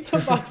 the Yeah. pizza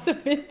box to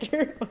fit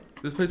through?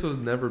 This place was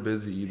never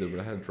busy either, but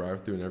it had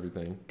drive-through and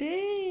everything.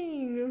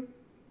 Dang.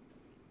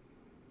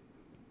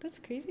 That's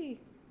crazy.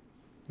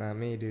 Not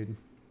me, dude.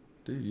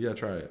 Dude, you gotta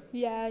try it.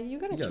 Yeah, you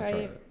gotta, You gotta try, try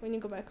it it. when you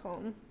go back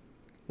home.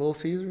 Little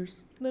Caesars.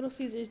 Little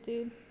Caesars,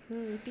 dude.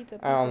 Pizza.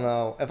 I don't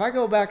know. If I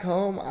go back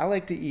home, I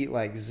like to eat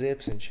like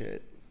zips and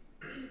shit.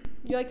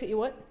 You like to eat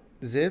what?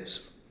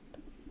 Zips.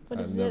 What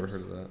I've is never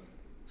zips? heard of that.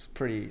 It's a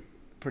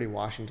pretty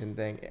Washington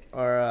thing.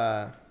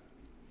 Or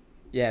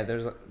yeah,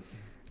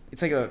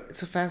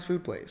 it's a fast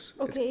food place.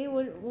 It's- Okay,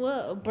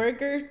 what?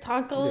 Burgers,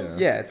 tacos?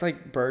 Yeah. yeah, it's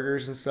like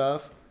burgers and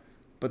stuff,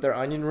 but they're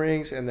onion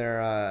rings and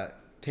they're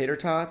tater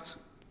tots.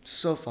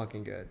 So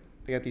fucking good.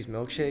 They got these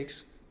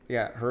milkshakes. They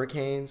got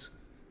hurricanes.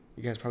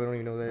 You guys probably don't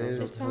even know what that Sounds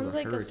It is. sounds How's a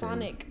like a hurricane?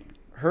 Sonic.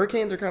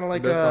 Hurricanes are kind of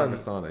like That's not like a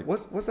Sonic.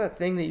 What's that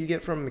thing that you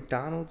get from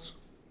McDonald's?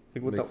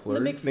 Like what the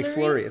McFlurry?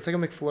 McFlurry. It's like a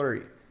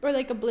McFlurry. Or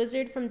like a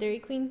Blizzard from Dairy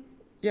Queen.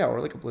 Yeah, or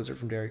like a Blizzard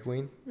from Dairy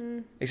Queen.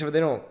 Mm. Except for they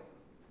don't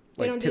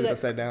They like don't do tip it that.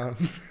 upside down.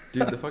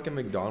 Dude, the fucking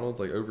McDonald's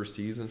like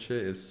overseas and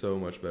shit is so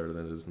much better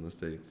than it is in the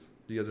States.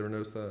 Do you guys ever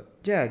notice that?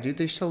 Yeah, dude,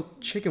 they sell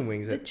chicken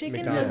wings The at chicken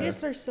McDonald's.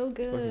 nuggets are so It's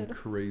fucking good.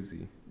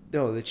 crazy.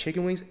 No, the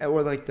chicken wings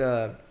or like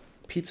the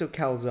pizza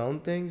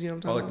calzone things. You know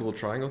what I'm Oh, talking like the little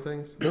triangle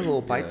things? about? Those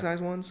little Yeah.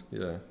 bite-sized ones.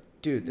 Yeah.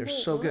 Dude, they're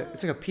so good. What?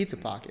 It's like a pizza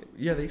pocket.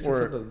 Yeah, they used to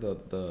Or- sell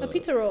the A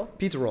pizza roll.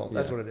 Pizza roll.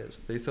 That's Yeah. what it is.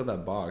 They sell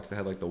that box. They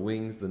had like the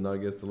wings, the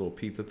nuggets, the little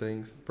pizza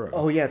things. Bro.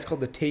 Oh yeah, it's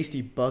called the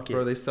Tasty Bucket.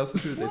 Bro, they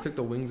substituted. They took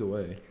the wings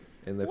away,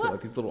 and they What? put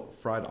like these little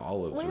fried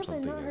olives Why or have I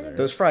something not in heard there. of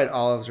Those fried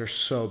olives are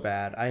so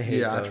bad. I hate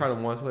Yeah, those. I tried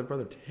them once. I'm like, bro,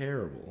 they're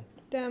terrible.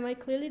 Damn, I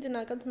clearly did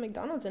not go to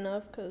McDonald's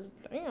enough because,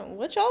 damn,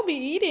 what y'all be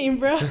eating,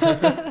 bro?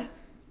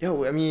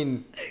 Yo, I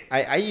mean,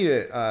 I eat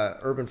at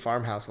Urban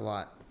Farmhouse a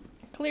lot.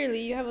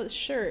 Clearly, you have a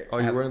shirt. Oh,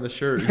 you're wearing the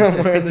shirt.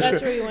 I'm wearing the That's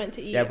shirt. where we went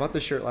to eat Yeah, I bought the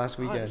shirt last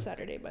on weekend.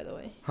 Saturday, by the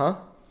way. Huh?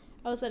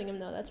 I was letting him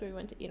know that's where we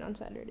went to eat on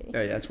Saturday.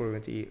 Oh, yeah, that's where we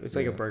went to eat. It's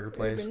like a Yeah. burger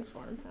place. Urban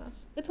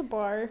Farmhouse. It's a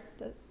bar.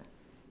 That,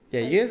 Yeah,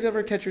 you guys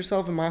ever catch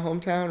yourself in my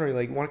hometown or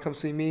like want to come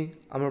see me?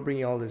 I'm gonna bring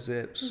you all the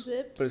zips.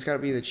 Zips. But it's gotta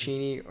be the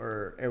Cheney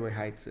or Airway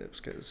Heights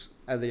zips because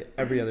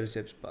every other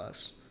zips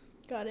bus.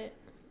 Got it.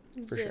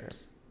 For sure.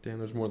 Zips. Damn,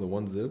 there's more than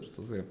one Zips.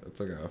 It's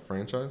like a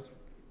franchise.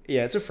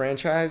 Yeah, it's a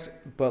franchise,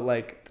 but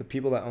like the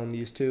people that own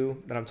these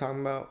two that I'm talking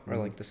about are Mhm.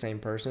 like the same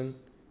person,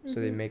 so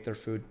they Mhm. make their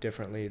food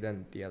differently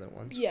than the other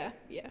ones. Yeah,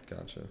 yeah.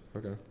 Gotcha.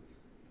 Okay.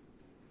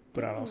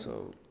 But I'd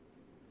also,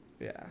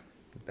 yeah,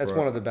 that's Bro,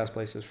 one of the best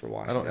places for I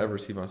Washington. don't ever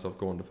see myself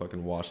going to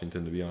fucking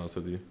Washington, to be honest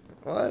with you.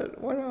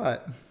 What? Why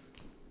not?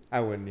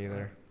 I wouldn't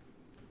either.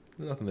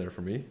 There's nothing there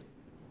for me.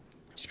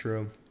 It's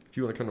true. If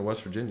you want to come to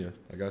West Virginia,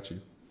 I got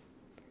you.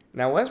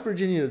 Now West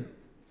Virginia,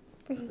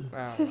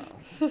 I don't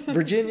know.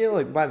 Virginia,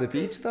 like by the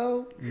beach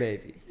though,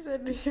 maybe. He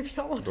said, if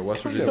y'all want But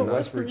West I Virginia, said no.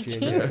 West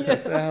Virginia.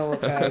 Get the hell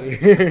up out of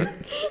here.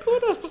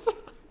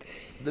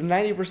 The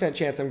 90%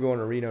 chance I'm going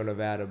to Reno,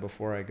 Nevada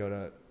before I go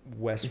to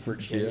West Yeah,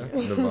 Virginia.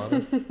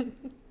 Nevada.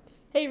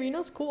 Hey,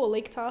 Reno's cool.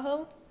 Lake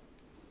Tahoe.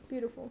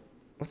 Beautiful.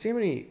 Let's see how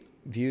many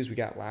views we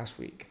got last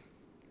week.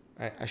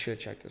 I should have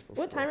checked this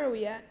before. What time are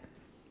we at?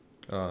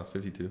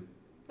 52.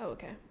 Oh,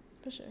 okay.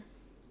 For sure.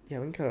 Yeah,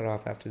 we can cut it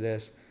off after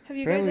this. Have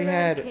you guys Apparently we ever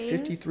had Cane's?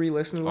 53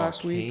 listeners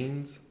last week.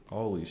 Canes?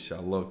 Holy shit,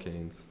 I love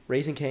Canes.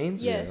 Raising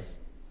Cane's? Yes.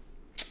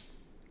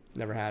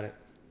 Never had it.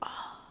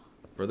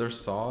 Bro, their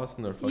sauce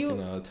and their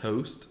fucking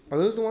toast. Are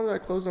those the ones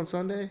that closed on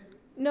Sunday?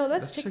 No,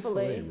 that's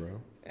Chick-fil-A. bro.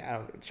 Yeah, I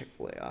don't go to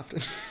Chick-fil-A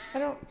often. I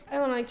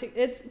don't like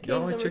It's Cane's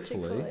don't like over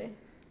Chick-fil-A? Chick-fil-A.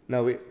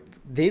 No,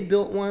 they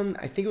built one.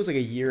 I think it was like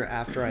a year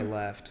after I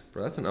left.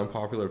 Bro, that's an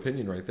unpopular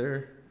opinion right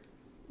there.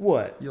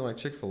 What? You don't like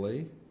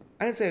Chick-fil-A?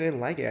 I didn't say I didn't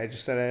like it. I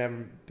just said I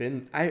haven't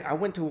been. I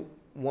went to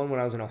one when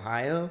I was in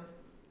Ohio.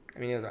 I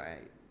mean, it was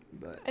alright,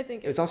 but I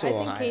think it's also I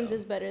think Ohio. Cane's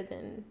is better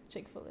than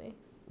Chick-fil-A.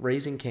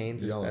 Raising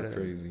Cane's is Y'all better are than.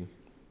 crazy.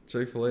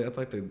 Chick-fil-A, that's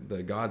like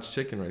the God's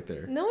chicken right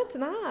there. No, it's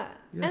not.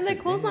 Yes, and they it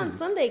closed on is.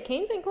 Sunday.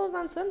 Cane's ain't closed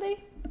on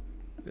Sunday.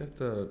 You have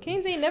to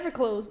Cane's ain't never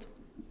closed.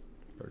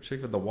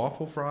 Chick with the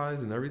waffle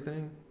fries and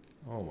everything.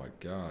 Oh my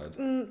god,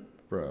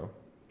 bro,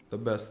 the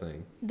best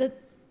thing. The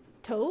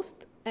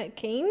toast at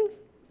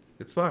Cane's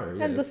It's fire.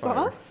 Yeah, and the it's fire.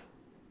 sauce.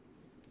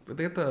 But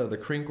they got the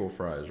crinkle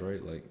fries,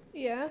 right? Like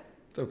Yeah.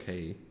 it's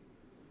okay.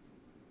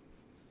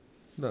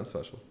 Nothing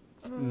special,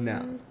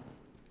 No.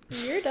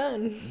 You're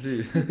done.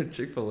 dude.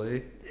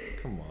 Chick-fil-A,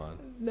 come on.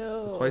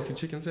 No. The spicy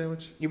chicken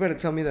sandwich? You better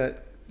tell me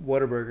that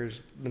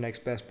Whataburger's the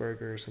next best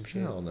burger or some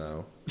shit. Hell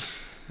no.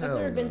 I've Hell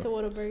never no. been to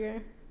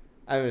Whataburger.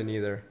 I haven't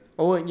either.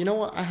 Oh, and you know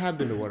what? I have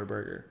been to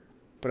Whataburger,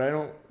 but I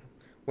don't.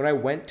 When I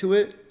went to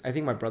it, I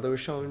think my brother was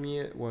showing me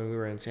it when we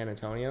were in San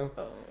Antonio,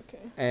 Oh, okay.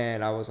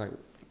 and I was like,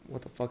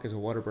 "What the fuck is a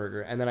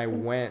Whataburger?" And then I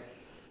went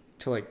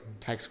to like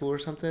tech school or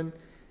something,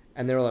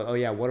 and they were like, "Oh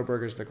yeah,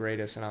 Whataburger's the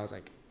greatest," and I was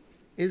like,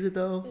 "Is it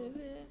though? Is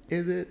it?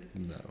 Is it?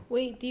 No.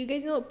 Wait, do you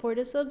guys know what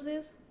Porta Subs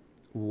is?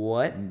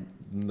 What?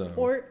 No.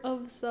 Port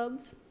of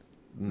Subs?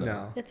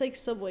 No. It's like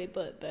Subway,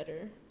 but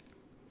better.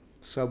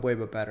 Subway,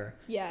 but better.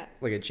 Yeah.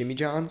 Like a Jimmy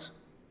John's.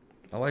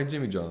 I like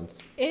Jimmy John's.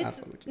 It's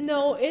fuck with Jimmy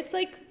no, it's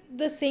like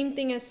the same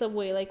thing as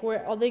Subway, like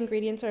where all the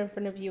ingredients are in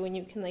front of you and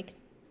you can like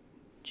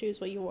choose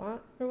what you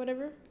want or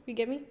whatever. You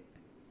get me?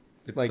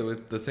 Like- So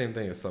it's the same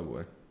thing as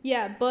Subway.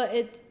 Yeah, but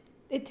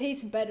it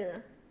tastes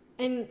better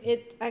and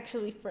it's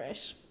actually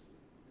fresh.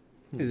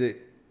 Is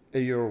it?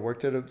 Have you ever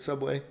worked at a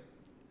Subway?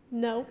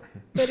 No,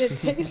 but it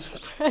tastes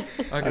fresh.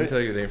 I can tell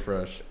you it ain't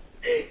fresh.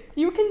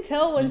 You can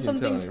tell when You can tell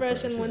something's it's fresh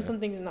fresh, and when yeah.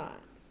 something's not.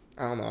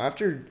 I don't know.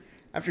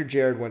 After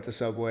Jared went to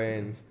Subway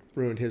and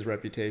ruined his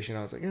reputation,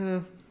 I was like,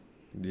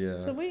 Yeah.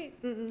 Subway,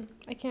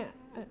 I can't.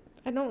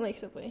 I don't like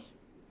Subway.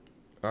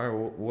 All right.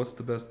 Well, what's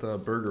the best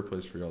burger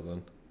place for y'all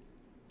then?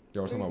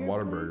 Y'all were talking about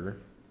Burger Whataburger.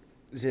 place?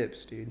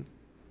 Zips, dude.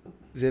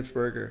 Zips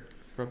Burger.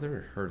 Bro, I've never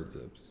heard of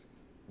Zips.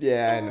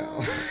 Yeah, I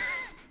know.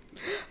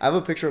 I have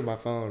a picture of my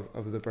phone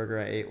of the burger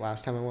I ate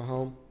last time I went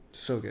home.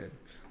 So good.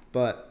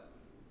 But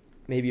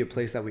maybe a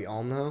place that we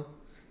all know.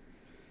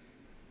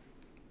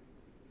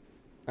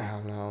 I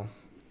don't know.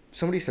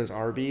 Somebody says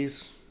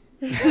Arby's.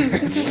 I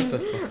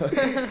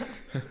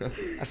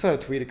saw a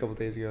tweet a couple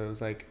days ago. It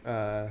was like,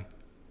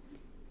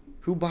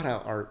 who bought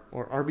out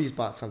Arby's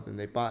bought something.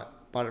 They bought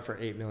it for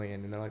 $8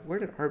 million, and they're like, where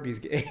did Arby's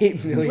get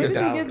 $8 million? Where did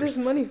they get this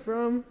money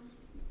from?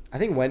 I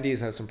think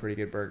Wendy's has some pretty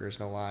good burgers.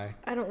 No lie.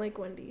 I don't like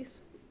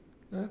Wendy's.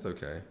 That's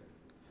okay.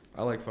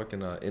 I like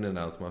fucking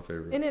In-N-Out's my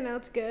favorite.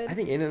 In-N-Out's good. I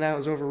think In-N-Out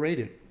is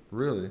overrated.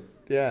 Really?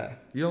 Yeah.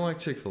 You don't like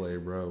Chick-fil-A,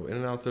 bro.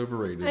 In-N-Out's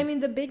overrated. I mean,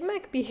 the Big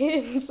Mac be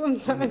hitting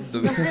sometimes.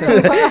 The- not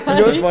gonna lie.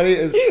 You know what's funny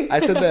is I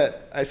said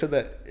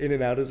that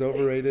In-N-Out is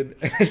overrated,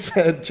 and I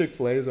said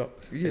Chick-fil-A is all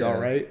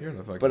right. You're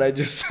not fucking. But I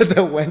just said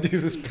that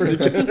Wendy's is pretty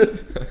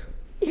good.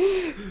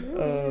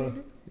 Yeah,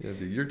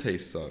 dude, your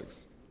taste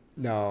sucks.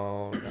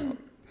 No.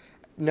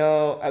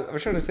 I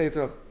was trying to say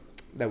stuff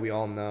that we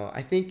all know.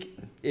 I think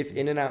if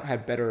In-N-Out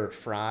had better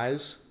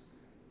fries,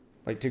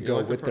 like to go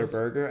like their with their fries?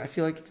 burger, I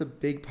feel like it's a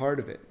big part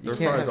of it. Their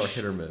can't fries have are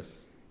hit or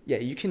miss. Yeah,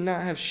 you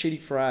cannot have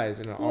shitty fries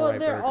in an Well, alright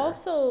they're burger.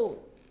 also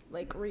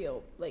like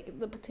real, like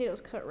the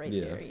potatoes cut right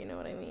Yeah. there. You know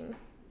what I mean?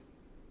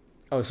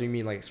 Oh, so you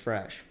mean like it's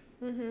fresh?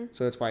 Mm-hmm.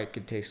 So that's why it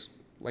could taste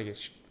like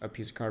it's a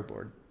piece of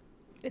cardboard.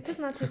 It does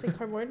not taste like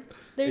cardboard.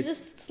 They're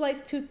just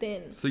sliced too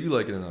thin. So you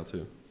like In-N-Out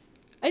too?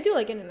 I do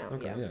like In-N-Out.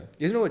 Okay, Yeah. yeah.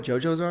 You guys know what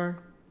JoJo's are?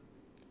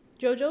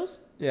 JoJo's?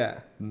 Yeah.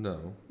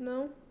 No.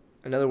 No.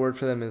 Another word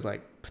for them is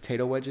like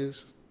potato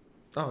wedges.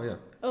 Oh yeah.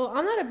 Oh,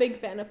 I'm not a big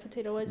fan of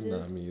potato wedges.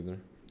 Not me either.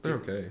 They're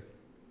okay.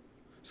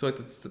 So like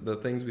the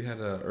things we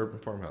had at Urban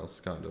Farmhouse,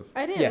 kind of.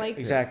 I didn't Yeah, like.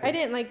 exactly. I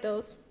didn't like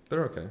those.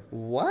 They're okay.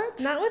 What?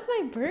 Not with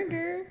my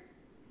burger.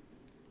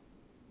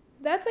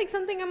 That's like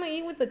something I'm gonna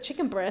eat with a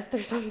chicken breast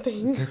or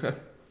something.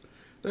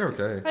 They're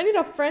okay. I need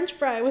a French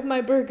fry with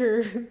my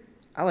burger.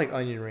 I like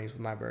onion rings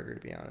with my burger,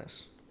 to be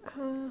honest.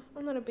 I'm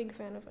not a big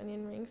fan of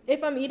onion rings.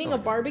 If I'm eating I a like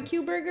onion barbecue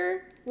rings.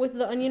 burger with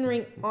the onion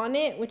ring on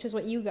it, which is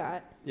what you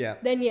got, Yeah.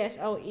 then yes,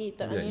 I'll eat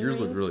the Yeah, onion yours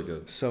ring. look really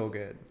good. So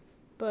good.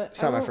 But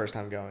It's I not my won't- first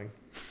time going.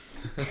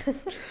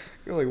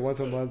 You're like once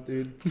a month,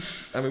 dude.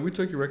 I mean, we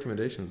took your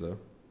recommendations though.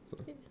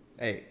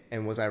 Hey,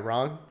 and was I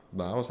wrong?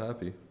 But I was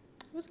happy. It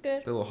was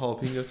good. That little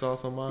jalapeno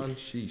sauce on mine,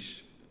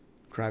 sheesh.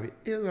 Krabby.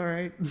 It was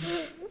alright.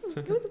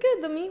 It was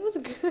good. The meat was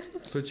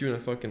good. Put you in a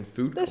fucking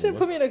food That shit coma.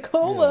 put me in a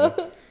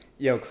coma.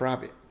 Yo,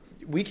 Krabby.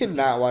 We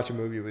cannot watch a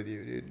movie with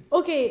you, dude.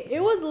 Okay,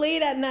 it was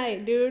late at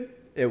night, dude.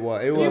 It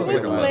was. It was was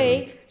like 11.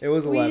 late. It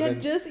was We 11.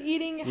 had just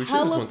eating We should have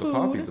hella just went to food.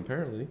 Poppy's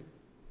apparently.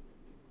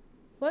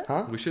 What?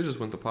 Huh? We should have just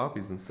went to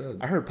Poppy's instead.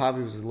 I heard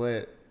Poppy was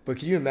lit, but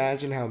can you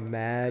imagine how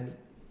mad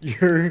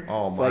your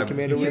Oh, my- flight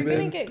commander would You're have gonna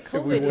been get if we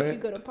COVID if you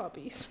went? go to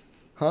Poppy's.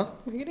 Huh?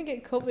 You're gonna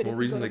get COVID That's if more you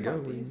reason go to to go.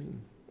 What do you Poppy's.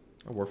 mean?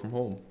 I work from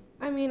home.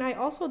 I mean, I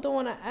also don't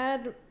want to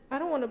add. I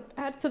don't want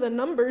to add to the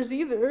numbers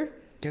either.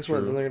 Guess what?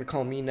 True. Then they're gonna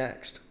call me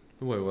next.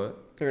 Wait, what?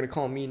 They're gonna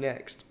call me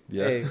next.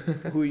 Yeah. Hey,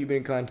 who you been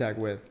in contact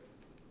with?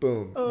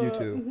 Boom. You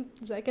two.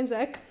 Zach and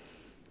Zach.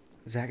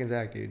 Zach and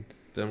Zach, dude.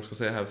 Then I'm just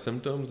gonna say I have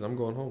symptoms and I'm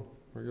going home.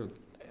 We're good.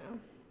 Yeah.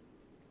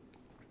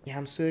 Yeah,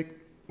 I'm sick.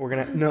 We're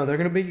gonna no. They're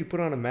gonna make you put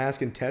on a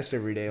mask and test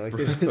every day like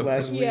they did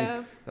last week.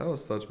 Yeah. That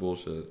was such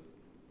bullshit.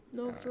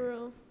 No, for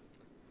real.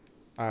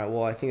 All right.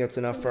 Well, I think that's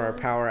enough for our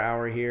power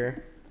hour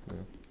here. Yeah.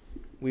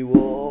 We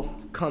will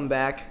come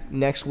back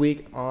next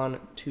week on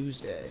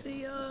Tuesday.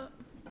 See ya.